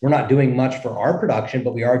we're not doing much for our production,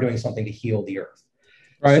 but we are doing something to heal the earth.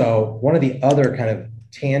 Right. So one of the other kind of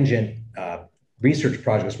tangent research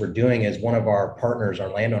projects we're doing is one of our partners, our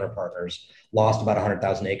landowner partners, lost about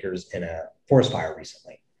 100,000 acres in a forest fire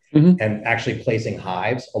recently. And actually placing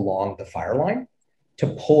hives along the fire line to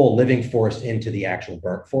pull living forest into the actual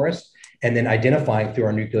burnt forest, and then identifying through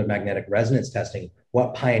our nuclear magnetic resonance testing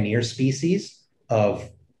what pioneer species of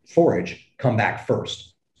forage come back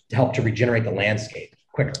first to help to regenerate the landscape.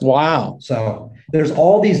 quicker. Wow. So there's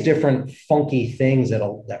all these different funky things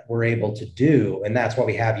that we're able to do. And that's why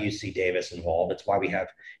we have UC Davis involved. It's why we have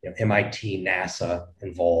MIT, NASA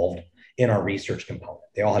involved in our research component.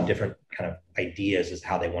 They all have different kind of ideas as to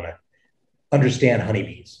how they want to understand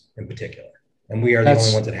honeybees in particular. And we are the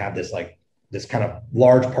only ones that have this kind of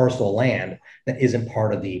large parcel of land that isn't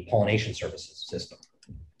part of the pollination services system.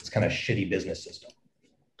 It's kind of shitty business system.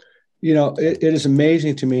 It is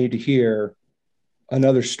amazing to me to hear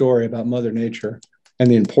another story about Mother Nature and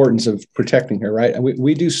the importance of protecting her, right? And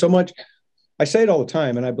we do so much. I say it all the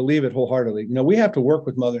time, and I believe it wholeheartedly. We have to work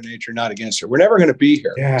with Mother Nature, not against her. We're never going to be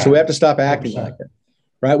here. Yeah, so we have to stop acting 100%. Like it,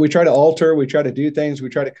 right? We try to alter, we try to do things, we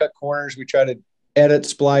try to cut corners, we try to edit,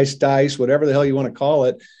 splice, dice, whatever the hell you want to call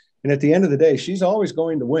it. And at the end of the day, she's always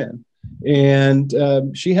going to win. And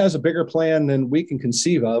she has a bigger plan than we can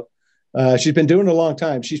conceive of. She's been doing it a long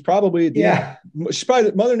time. She's probably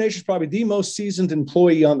Mother Nature's probably the most seasoned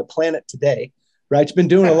employee on the planet today, right? She's been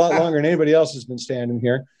doing it a lot longer than anybody else has been standing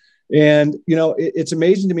here. And, it's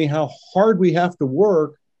amazing to me how hard we have to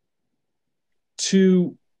work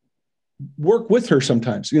with her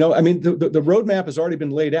sometimes. The roadmap has already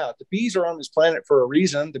been laid out. The bees are on this planet for a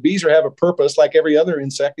reason. The bees have a purpose like every other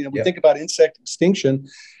insect. We think about insect extinction,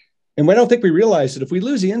 and I don't think we realize that if we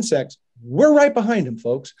lose the insects, we're right behind them,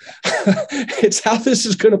 folks. It's how this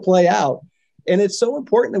is going to play out. And it's so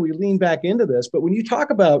important that we lean back into this. But when you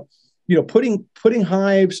talk about, putting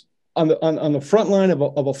hives on the front line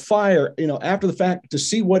of a fire, after the fact to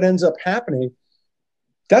see what ends up happening,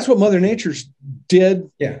 that's what Mother Nature's did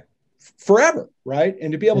forever, right?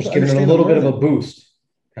 And to be able to give it a little bit of a boost.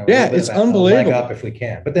 It's unbelievable. Leg up if we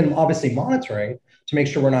can. But then obviously monitoring to make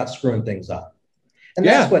sure we're not screwing things up. And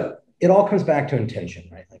that's what it all comes back to intention,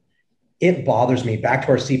 right? Like, it bothers me, back to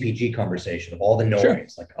our CPG conversation of all the noise. Sure.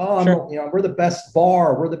 Like, we're the best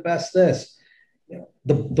bar, we're the best this.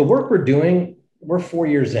 The work we're doing, we're 4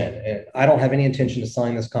 years in, and I don't have any intention to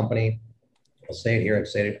selling this company. I'll say it here, I've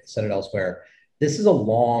said it elsewhere. This is a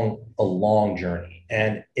long journey,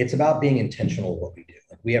 and it's about being intentional with what we do.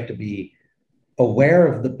 Like, we have to be aware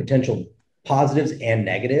of the potential positives and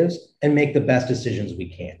negatives and make the best decisions we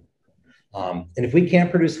can. And if we can't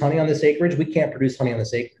produce honey on this acreage, we can't produce honey on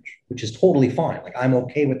this acreage, which is totally fine. Like, I'm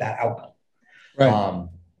okay with that outcome. Right.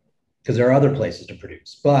 Because there are other places to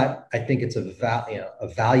produce, but I think it's a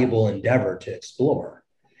valuable endeavor to explore.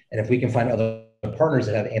 And if we can find other partners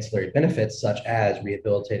that have ancillary benefits, such as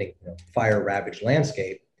rehabilitating fire ravaged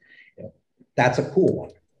landscape, that's a cool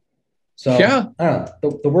one. So I don't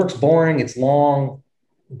know. The work's boring. It's long,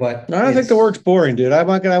 but I don't think the work's boring, dude. I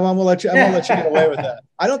won't let you get away with that.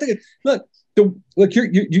 I don't think it. Look,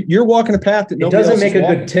 you're walking a path that nobody else doesn't make a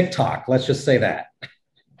walking. Good TikTok. Let's just say that.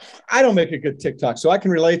 I don't make a good TikTok, so I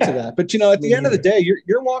can relate to that. But at the end of the day,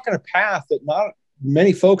 you're walking a path that not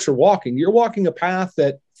many folks are walking. You're walking a path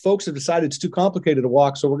that folks have decided it's too complicated to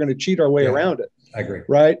walk, so we're going to cheat our way around it. I agree.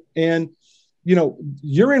 Right? And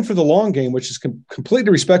you're in for the long game, which is completely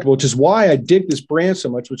respectable, which is why I dig this brand so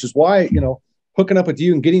much, which is why, hooking up with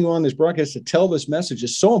you and getting you on this broadcast to tell this message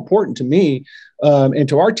is so important to me and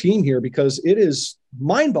to our team here, because it is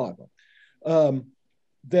mind-boggling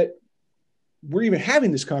that we're even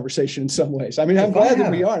having this conversation in some ways. I mean, I'm glad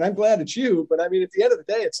that we are, and I'm glad it's you, but I mean, at the end of the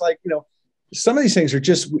day, it's like, some of these things are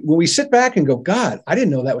just, when we sit back and go, God, I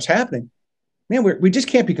didn't know that was happening. Man, we just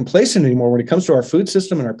can't be complacent anymore when it comes to our food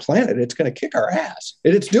system and our planet. It's going to kick our ass.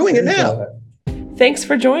 And it's doing it now. Thanks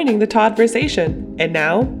for joining the Toddversation. And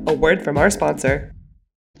now, a word from our sponsor.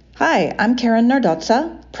 Hi, I'm Karen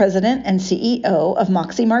Nardotza, President and CEO of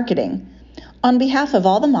Moxie Marketing. On behalf of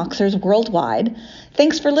all the Moxers worldwide,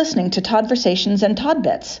 thanks for listening to Toddversations and Todd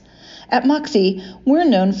Bits. At Moxie, we're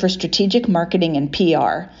known for strategic marketing and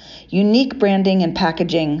PR, unique branding and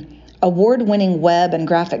packaging, award-winning web and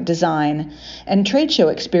graphic design, and trade show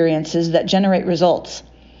experiences that generate results.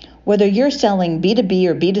 Whether you're selling B2B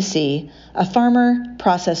or B2C, a farmer,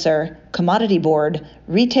 processor, commodity board,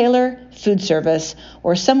 retailer, food service,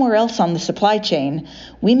 or somewhere else on the supply chain,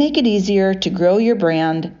 we make it easier to grow your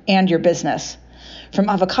brand and your business. From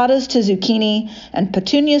avocados to zucchini and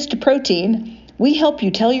petunias to protein, we help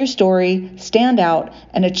you tell your story, stand out,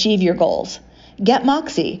 and achieve your goals. Get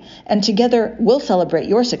Moxie, and together we'll celebrate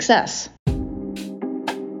your success.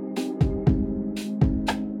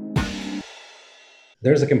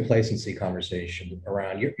 There's a complacency conversation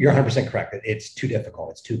around, you're 100% correct. It's too difficult.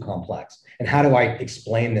 It's too complex. And how do I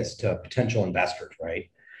explain this to potential investors, right?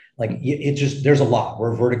 Like, there's a lot.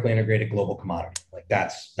 We're a vertically integrated global commodity. Like,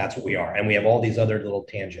 that's what we are. And we have all these other little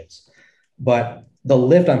tangents. But the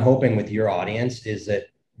lift I'm hoping with your audience is that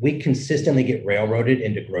we consistently get railroaded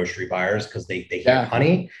into grocery buyers because they hear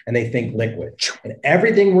honey and they think liquid. And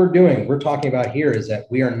everything we're doing, we're talking about here is that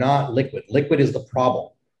we are not liquid. Liquid is the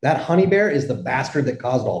problem. That honey bear is the bastard that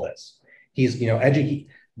caused all this. He's, the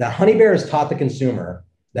honey bear has taught the consumer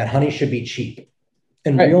that honey should be cheap.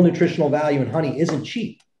 And real nutritional value in honey isn't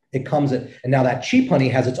cheap. It comes and now that cheap honey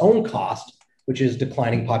has its own cost, which is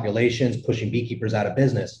declining populations, pushing beekeepers out of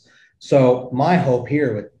business. So my hope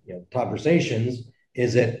here with Conversations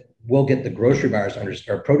is that we'll get the grocery buyers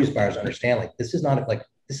or produce buyers understand this is not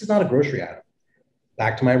a grocery item.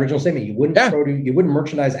 Back to my original statement, you wouldn't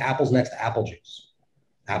merchandise apples next to apple juice.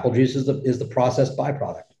 Apple juice is the processed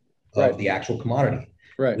byproduct of the actual commodity.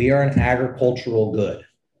 Right. We are an agricultural good,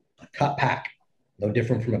 a cut pack, no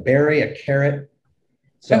different from a berry, a carrot.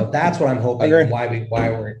 So that's what I'm hoping.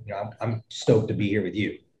 I'm stoked to be here with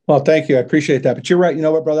you. Well, thank you. I appreciate that. But you're right. You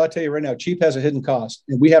know what, brother? I'll tell you right now, cheap has a hidden cost,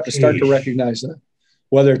 and we have to start to recognize that.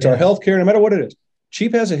 Whether it's our healthcare, no matter what it is,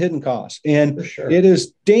 cheap has a hidden cost. And it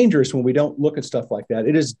is dangerous when we don't look at stuff like that.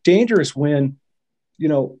 It is dangerous when,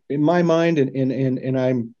 in my mind, and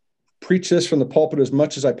I'm preach this from the pulpit as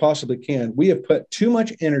much as I possibly can, we have put too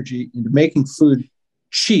much energy into making food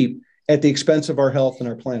cheap at the expense of our health and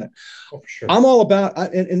our planet. Oh, for sure. I'm all about,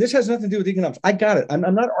 and this has nothing to do with economics. I got it. I'm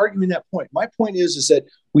not arguing that point. My point is that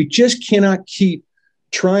we just cannot keep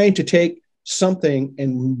trying to take something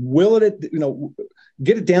and will it,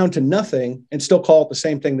 get it down to nothing and still call it the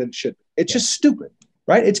same thing that it should be. It's just stupid,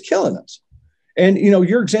 right? It's killing us. And,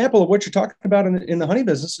 your example of what you're talking about in the honey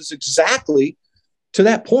business is exactly to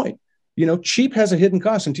that point. Cheap has a hidden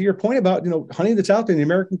cost. And to your point about, honey that's out there in the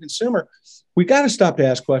American consumer, we got to stop to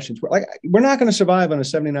ask questions. We're not going to survive on a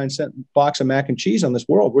 79-cent box of mac and cheese on this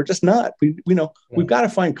world. We're just not. We've got to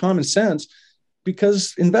find common sense,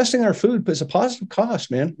 because investing in our food is a positive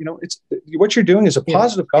cost, man. It's what you're doing is a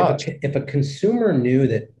positive cost. If a consumer knew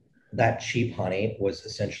that cheap honey was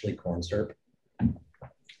essentially corn syrup, and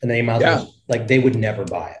they might they would never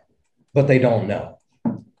buy it, but they don't know.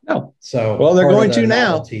 No. So they're going to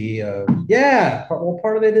now.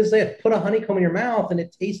 Part of it is they put a honeycomb in your mouth and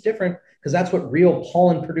it tastes different because that's what real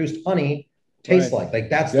pollen produced honey tastes like.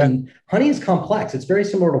 Honey is complex. It's very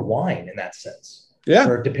similar to wine in that sense. Yeah.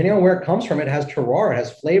 Or depending on where it comes from, it has terroir, it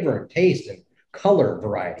has flavor and taste and color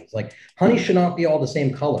varieties. Honey should not be all the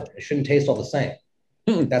same color. It shouldn't taste all the same.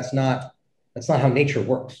 That's not how nature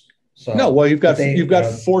works. So no, well, you've got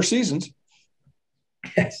 4 seasons.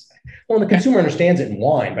 Yes. Well, the consumer understands it in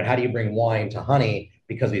wine, but how do you bring wine to honey?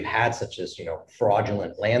 Because we've had such this,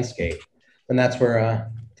 fraudulent landscape. And that's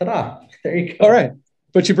where, ta-da, there you go. All right.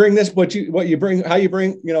 But you bring this, how you bring,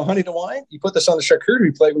 honey to wine? You put this on the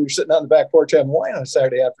charcuterie plate when you're sitting out on the back porch having wine on a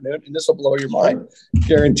Saturday afternoon, and this will blow your mind.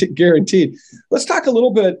 Guaranteed. Let's talk a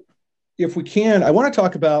little bit, if we can. I want to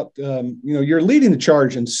talk about, you're leading the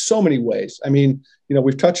charge in so many ways. I mean,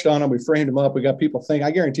 we've touched on them, we've framed them up. We got people thinking,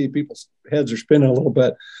 I guarantee people's heads are spinning a little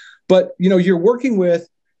bit. But, you're working with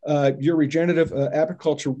your regenerative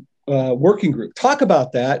agriculture working group. Talk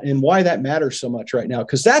about that and why that matters so much right now,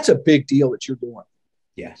 because that's a big deal that you're doing.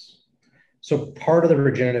 Yes. So part of the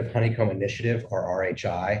Regenerative Honeycomb Initiative, or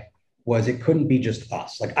RHI, was it couldn't be just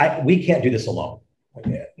us. We can't do this alone,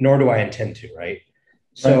 nor do I intend to, right?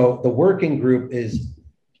 So the working group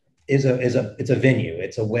it's a venue.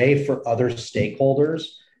 It's a way for other stakeholders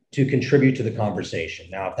to contribute to the conversation.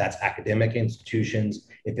 Now, if that's academic institutions,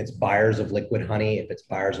 if it's buyers of liquid honey, if it's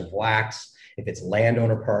buyers of wax, if it's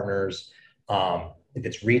landowner partners, if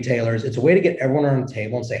it's retailers, it's a way to get everyone on the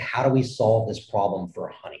table and say, how do we solve this problem for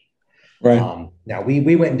honey? Right. Now, we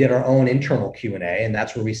went and did our own internal Q&A, and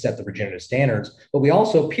that's where we set the regenerative standards, but we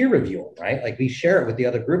also peer review them, right? We share it with the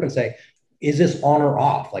other group and say, is this on or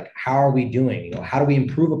off? How are we doing? How do we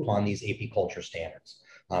improve upon these apiculture standards?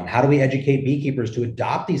 How do we educate beekeepers to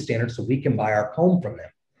adopt these standards so we can buy our comb from them?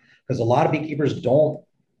 Because a lot of beekeepers don't.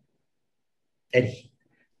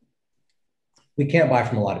 We can't buy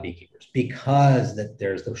from a lot of beekeepers because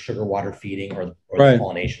there's the sugar water feeding or the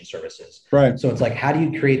pollination services. Right. So it's how do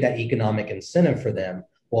you create that economic incentive for them?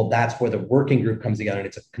 Well, that's where the working group comes together, and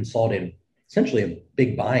it's a consolidated, essentially a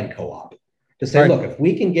big buying co-op to say, look, if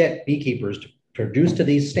we can get beekeepers to produce to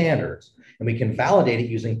these standards, and we can validate it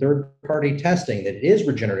using third-party testing that it is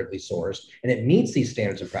regeneratively sourced and it meets these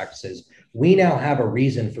standards and practices, we now have a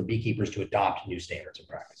reason for beekeepers to adopt new standards and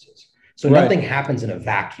practices. So nothing happens in a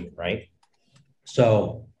vacuum, right?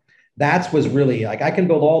 So that was really I can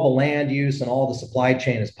build all the land use and all the supply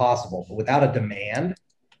chain as possible, but without a demand,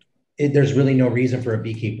 there's really no reason for a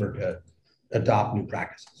beekeeper to adopt new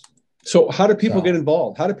practices. So how do people get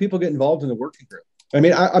involved? How do people get involved in the working group? I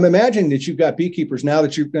mean, I'm imagining that you've got beekeepers now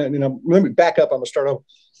that let me back up. I'm going to start over.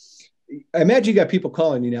 I imagine you got people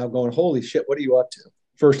calling you now going, holy shit, what are you up to?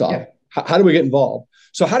 First off, how do we get involved?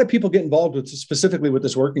 So how do people get involved with specifically with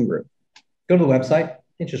this working group? Go to the website.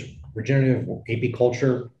 It's just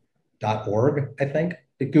regenerativeapculture.org, I think.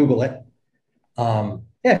 Google it. You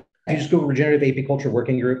just Google Regenerative Apiculture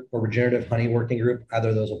Working Group or Regenerative Honey Working Group. Either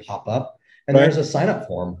of those will pop up. And there's a sign-up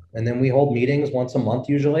form. And then we hold meetings once a month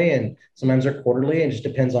usually, and sometimes they're quarterly. And it just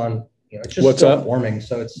depends on, it's just still forming.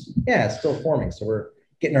 So it's still forming. So we're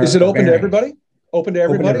getting our— Is it open to everybody? Open to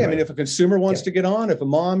everybody? I mean, if a consumer wants to get on, if a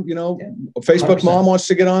mom, a Facebook 100%. Mom wants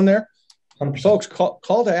to get on there, 100%. Folks,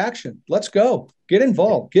 call to action. Let's go. Get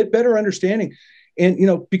involved. Get better understanding.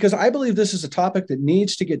 And, because I believe this is a topic that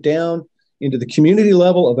needs to get down into the community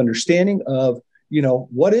level of understanding of,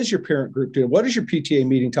 what is your parent group doing? What is your PTA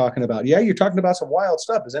meeting talking about? Yeah, you're talking about some wild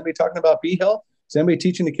stuff. Is anybody talking about bee health? Is anybody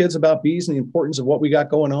teaching the kids about bees and the importance of what we got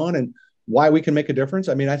going on and why we can make a difference?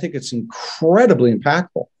 I mean, I think it's incredibly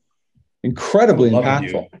impactful. Incredibly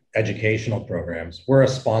impactful. Educational programs. We're a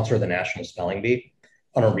sponsor of the National Spelling Bee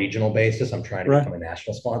on a regional basis. I'm trying to become a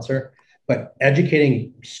national sponsor, but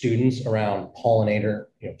educating students around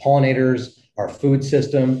pollinators, our food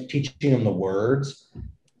system, teaching them the words.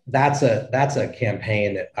 That's a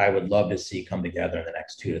campaign that I would love to see come together in the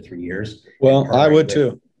next 2 to 3 years. Well, I would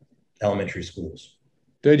too. Elementary schools.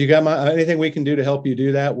 Dude, you got anything we can do to help you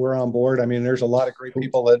do that? We're on board. I mean, there's a lot of great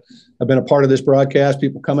people that have been a part of this broadcast,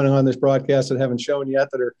 people coming on this broadcast that haven't shown yet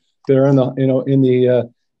that are in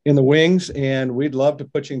the, in the wings. And we'd love to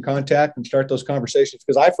put you in contact and start those conversations,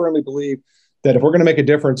 because I firmly believe that if we're going to make a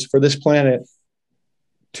difference for this planet,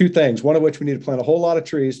 2 things, one of which we need to plant a whole lot of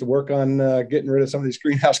trees to work on getting rid of some of these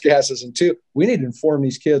greenhouse gases. And 2, we need to inform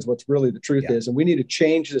these kids what's really the truth is. And we need to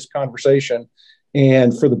change this conversation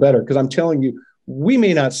and for the better, because I'm telling you, we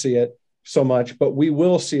may not see it so much, but we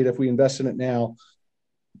will see it if we invest in it now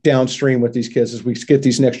downstream with these kids as we get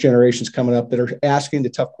these next generations coming up that are asking the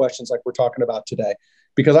tough questions like we're talking about today.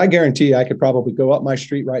 Because I guarantee you, I could probably go up my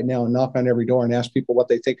street right now and knock on every door and ask people what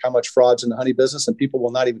they think, how much fraud's in the honey business, and people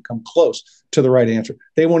will not even come close to the right answer.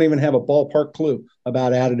 They won't even have a ballpark clue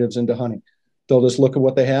about additives into honey. They'll just look at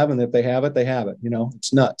what they have, and if they have it, they have it.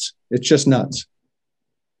 It's nuts. It's just nuts.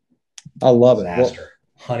 I love it. Disaster.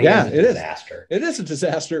 Honey is a disaster. It is a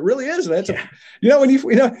disaster. It really is. That's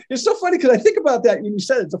it's so funny because I think about that. You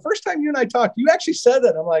said it's the first time you and I talked. You actually said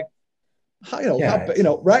that. I'm like,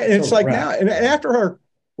 right? And it's like now, and after our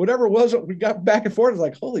whatever it was, we got back and forth. It's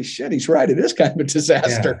like, holy shit, he's right. It is kind of a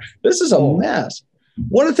disaster. Yeah. This is a mess.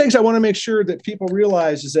 One of the things I want to make sure that people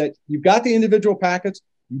realize is that you've got the individual packets.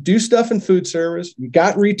 You do stuff in food service. You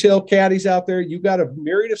got retail caddies out there. You've got a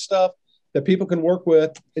myriad of stuff that people can work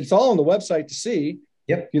with. It's all on the website to see.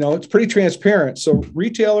 Yep. It's pretty transparent. So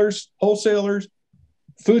retailers, wholesalers,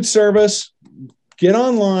 food service, get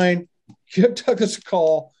online, give Douglas a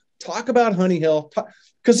call, talk about honey health,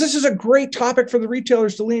 because this is a great topic for the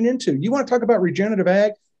retailers to lean into. You want to talk about regenerative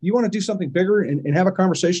ag, you want to do something bigger and have a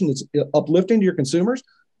conversation that's uplifting to your consumers.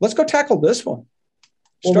 Let's go tackle this one.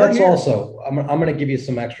 I'm going to give you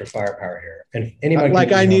some extra firepower here. And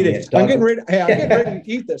anybody I need it. I'm getting ready to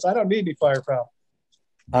eat this. I don't need any firepower.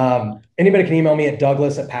 Anybody can email me at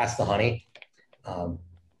Douglas@PassTheHoney.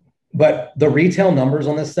 But the retail numbers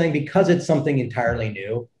on this thing, because it's something entirely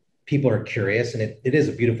new, people are curious, and it is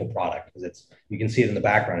a beautiful product because you can see it in the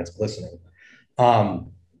background. It's glistening.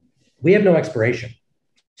 We have no expiration.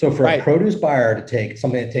 So for a produce buyer to take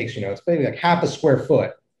something that takes, it's maybe like half a square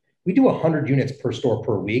foot, we do 100 units per store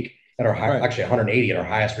per week at our actually 180 at our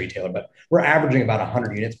highest retailer, but we're averaging about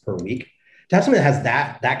 100 units per week. To have something that has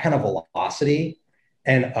that kind of velocity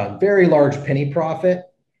and a very large penny profit,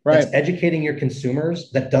 that's educating your consumers,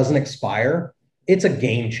 that doesn't expire, it's a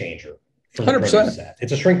game changer. 100%.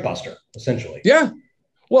 It's a shrink buster, essentially. Yeah.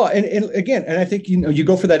 Well, and again, and I think, you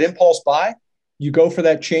go for that impulse buy, you go for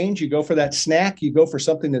that change, you go for that snack, you go for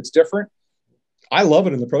something that's different. I love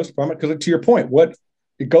it in the produce department because, to your point,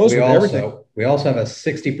 it goes with everything. We also have a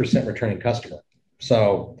 60% returning customer.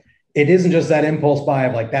 So it isn't just that impulse buy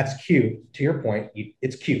of like, that's cute. To your point,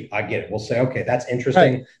 it's cute. I get it. We'll say, okay, that's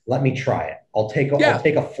interesting. Right. Let me try it. I'll take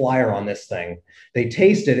a flyer on this thing. They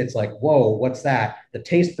taste it. It's like, whoa, what's that? The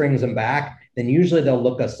taste brings them back. Then usually they'll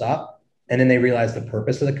look us up, and then they realize the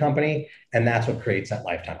purpose of the company. And that's what creates that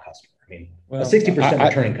lifetime customer. I mean, a 60%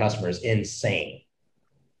 returning customer is insane.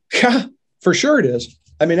 Yeah, for sure it is.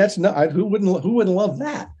 I mean, that's not, who wouldn't love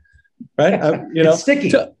that? Right. It's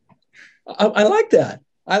sticky. I like that.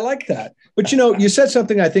 I like that. But, you said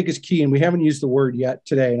something I think is key, and we haven't used the word yet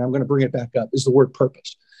today, and I'm going to bring it back up, is the word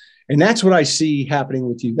purpose. And that's what I see happening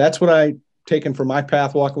with you. That's what I taken from my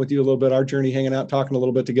path, walking with you a little bit, our journey, hanging out, talking a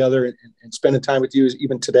little bit together and spending time with you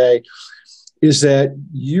even today, is that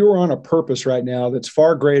you're on a purpose right now that's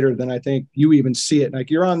far greater than I think you even see it.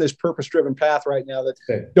 Like you're on this purpose-driven path right now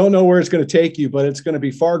that don't know where it's going to take you, but it's going to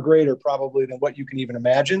be far greater probably than what you can even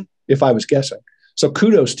imagine if I was guessing. So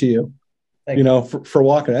kudos to you, for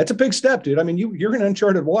walking. That's a big step, dude. I mean, you're in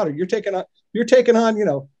uncharted water. You're taking on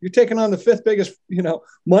the fifth biggest,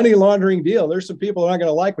 money laundering deal. There's some people that aren't going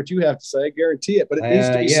to like what you have to say, I guarantee it, but it needs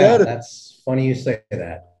to be said. That's funny you say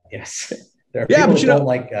that. Yes. There are people who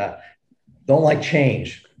don't like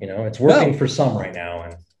change. It's working for some right now,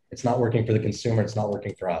 and it's not working for the consumer. It's not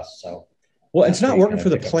working for us. So, well, it's not working for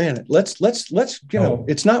the planet. Let's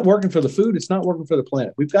it's not working for the food. It's not working for the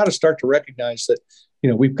planet. We've got to start to recognize that,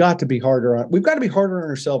 we've got to be harder on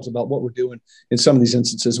ourselves about what we're doing in some of these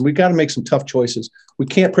instances. And we've got to make some tough choices. We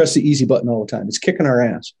can't press the easy button all the time. It's kicking our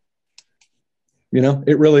ass.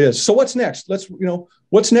 It really is. So what's next?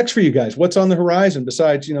 What's next for you guys? What's on the horizon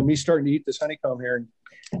besides, me starting to eat this honeycomb here and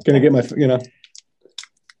going to get my,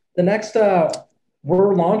 The next,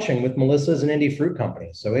 we're launching with Melissa's and Indie Fruit Company.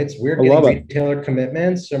 So we're getting retailer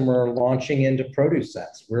commitments, and we're launching into produce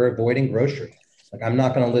sets. We're avoiding grocery. Like, I'm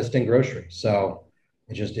not going to list in grocery. So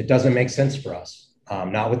it doesn't make sense for us.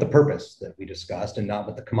 Not with the purpose that we discussed and not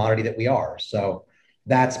with the commodity that we are. So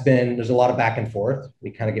there's a lot of back and forth.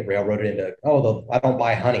 We kind of get railroaded into, I don't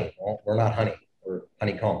buy honey. Well, we're not honey, we're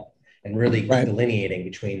honeycomb. And really delineating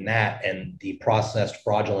between that and the processed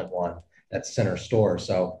fraudulent one that's center store.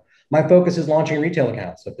 So my focus is launching retail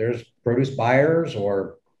accounts. So if there's produce buyers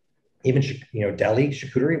or even, deli,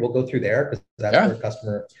 charcuterie, we'll go through there because that's where the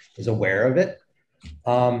customer is aware of it.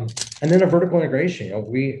 And then a vertical integration.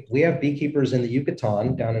 We have beekeepers in the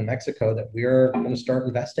Yucatan down in Mexico that we are going to start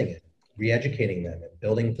investing in, re-educating them and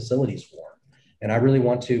building facilities for. And I really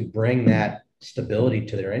want to bring that stability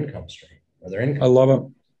to their income stream or their income. I love it.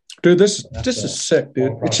 Dude, this is sick,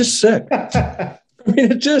 dude. It's just sick. I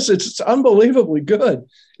mean, it's unbelievably good.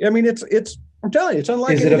 I mean, I'm telling you, it's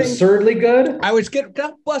unlike anything. Is it absurdly good?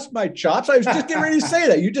 God bless my chops. I was just getting ready to say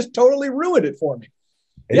that. You just totally ruined it for me.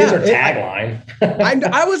 It is our tagline.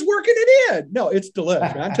 I was working it in. No, it's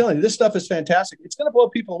delicious. I'm telling you, this stuff is fantastic. It's going to blow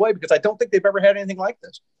people away because I don't think they've ever had anything like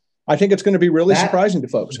this. I think it's going to be really surprising to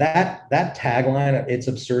folks. That tagline, it's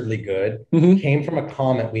absurdly good, came from a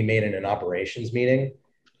comment we made in an operations meeting.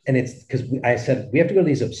 And it's because I said, we have to go to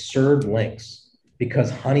these absurd lengths because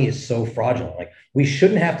honey is so fraudulent. Like, we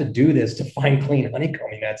shouldn't have to do this to find clean honeycomb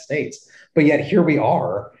in the United States. But yet here we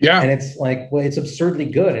are. Yeah. And it's like, well, it's absurdly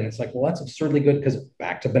good. And it's like, well, that's absurdly good because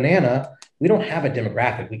back to banana, we don't have a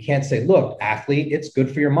demographic. We can't say, look, athlete, it's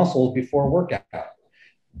good for your muscles before a workout.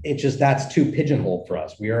 It's just, that's too pigeonholed for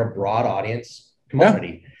us. We are a broad audience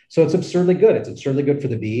commodity. Yeah. So it's absurdly good. It's absurdly good for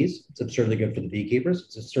the bees. It's absurdly good for the beekeepers.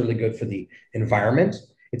 It's absurdly good for the environment.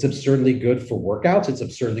 It's absurdly good for workouts. It's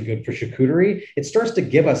absurdly good for charcuterie. It starts to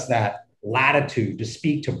give us that latitude to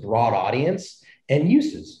speak to broad audience and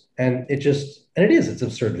uses. And it's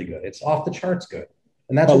absurdly good. It's off the charts good.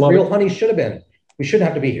 And that's what real honey should have been. We shouldn't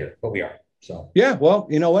have to be here, but we are. So, yeah, well,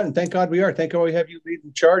 you know what? And thank God we are. Thank God we have you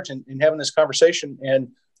leading charge and having this conversation and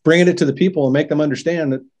bringing it to the people and make them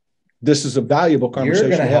understand that this is a valuable conversation.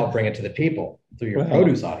 You're going to help bring it to the people through your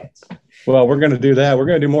produce audience. Well, we're going to do that. We're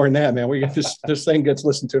going to do more than that, man. We get this thing gets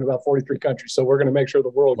listened to in about 43 countries. So we're going to make sure the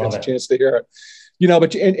world gets a chance to hear it.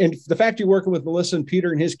 But and the fact you're working with Melissa and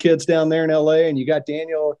Peter and his kids down there in LA, and you got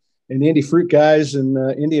Daniel and the Indie Fruit guys in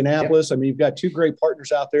Indianapolis. Yep. I mean, you've got two great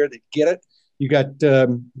partners out there that get it. You got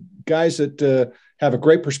guys that have a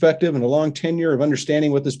great perspective and a long tenure of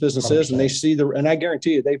understanding what this business 100%. Is. And they see and I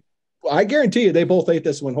guarantee you, they both ate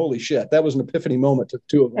this and went, holy shit, that was an epiphany moment to the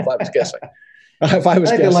two of them, if I was guessing.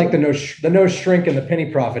 Like the no shrink and the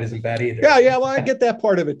penny profit isn't bad either. Yeah. Well, I get that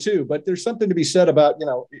part of it too, but there's something to be said about,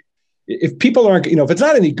 if people aren't, if it's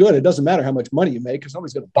not any good, it doesn't matter how much money you make because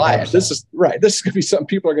nobody's going to buy 100%. It. This is right. This is going to be something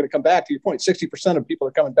people are going to come back to. Your point, 60% of people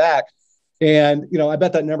are coming back. And, I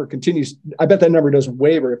bet that number continues. I bet that number doesn't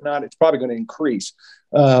waver. If not, it's probably going to increase.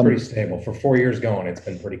 Pretty stable for 4 years going. It's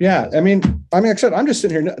been pretty. Yeah. Consistent. I mean, like I said, I'm just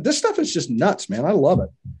sitting here. This stuff is just nuts, man. I love it.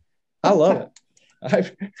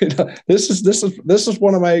 This is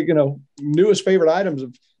one of my, newest favorite items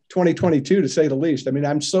of 2022, to say the least. I mean,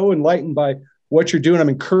 I'm so enlightened by what you're doing. I'm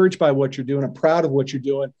encouraged by what you're doing. I'm proud of what you're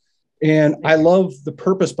doing. And I love the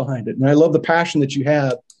purpose behind it. And I love the passion that you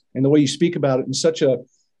have and the way you speak about it in such an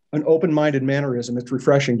open-minded mannerism. It's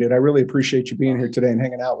refreshing, dude. I really appreciate you being here today and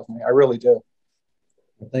hanging out with me. I really do.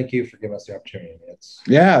 Well, thank you for giving us the opportunity. It's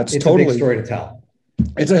totally a big story to tell.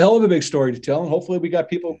 It's a hell of a big story to tell. And hopefully we got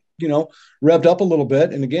people, revved up a litlittle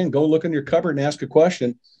bit. And again, go look in your cupboard and ask a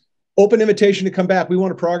question. Open invitation to come back. We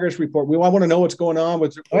want a progress report. I want to know what's going on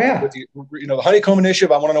with the honeycomb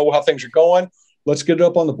initiative. I want to know how things are going. Let's get it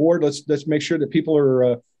up on the board. Let's make sure that people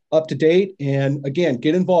are up to date. And again,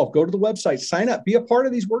 get involved. Go to the website, sign up, be a part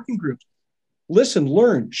of these working groups. Listen,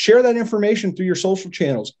 learn, share that information through your social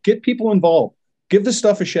channels. Get people involved. Give this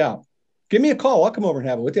stuff a shout. Give me a call. I'll come over and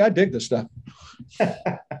have it with you. I dig this stuff. I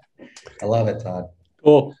love it, Todd.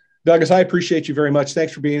 Cool. Douglas, I appreciate you very much.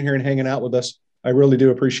 Thanks for being here and hanging out with us. I really do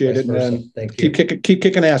appreciate it. And thank you. Keep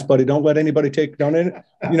kicking ass, buddy. Don't let anybody take down it.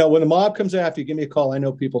 When the mob comes after you, give me a call. I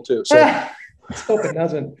know people too. So let's hope it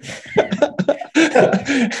doesn't.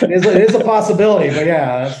 It is a possibility, but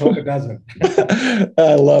yeah, let's hope it doesn't.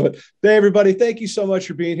 I love it. Hey, everybody. Thank you so much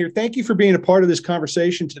for being here. Thank you for being a part of this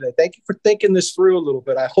conversation today. Thank you for thinking this through a little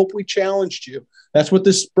bit. I hope we challenged you. That's what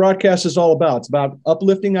this broadcast is all about. It's about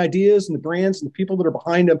uplifting ideas and the brands and the people that are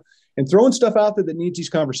behind them and throwing stuff out there that needs these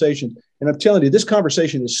conversations. And I'm telling you, this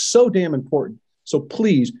conversation is so damn important. So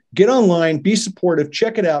please get online, be supportive,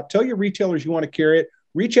 check it out. Tell your retailers you want to carry it.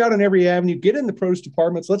 Reach out on every avenue, get in the produce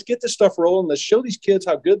departments. Let's get this stuff rolling. Let's show these kids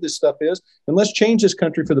how good this stuff is, and let's change this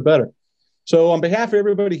country for the better. So on behalf of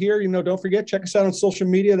everybody here, don't forget, check us out on social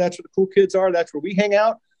media. That's where the cool kids are. That's where we hang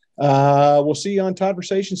out. We'll see you on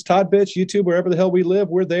Toddversations, Todd Bits, YouTube, wherever the hell we live.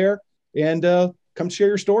 We're there. And come share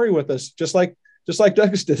your story with us, just like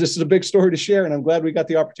Douglas did. This is a big story to share, and I'm glad we got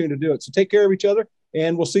the opportunity to do it. So take care of each other,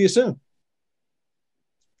 and we'll see you soon.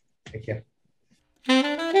 Thank you.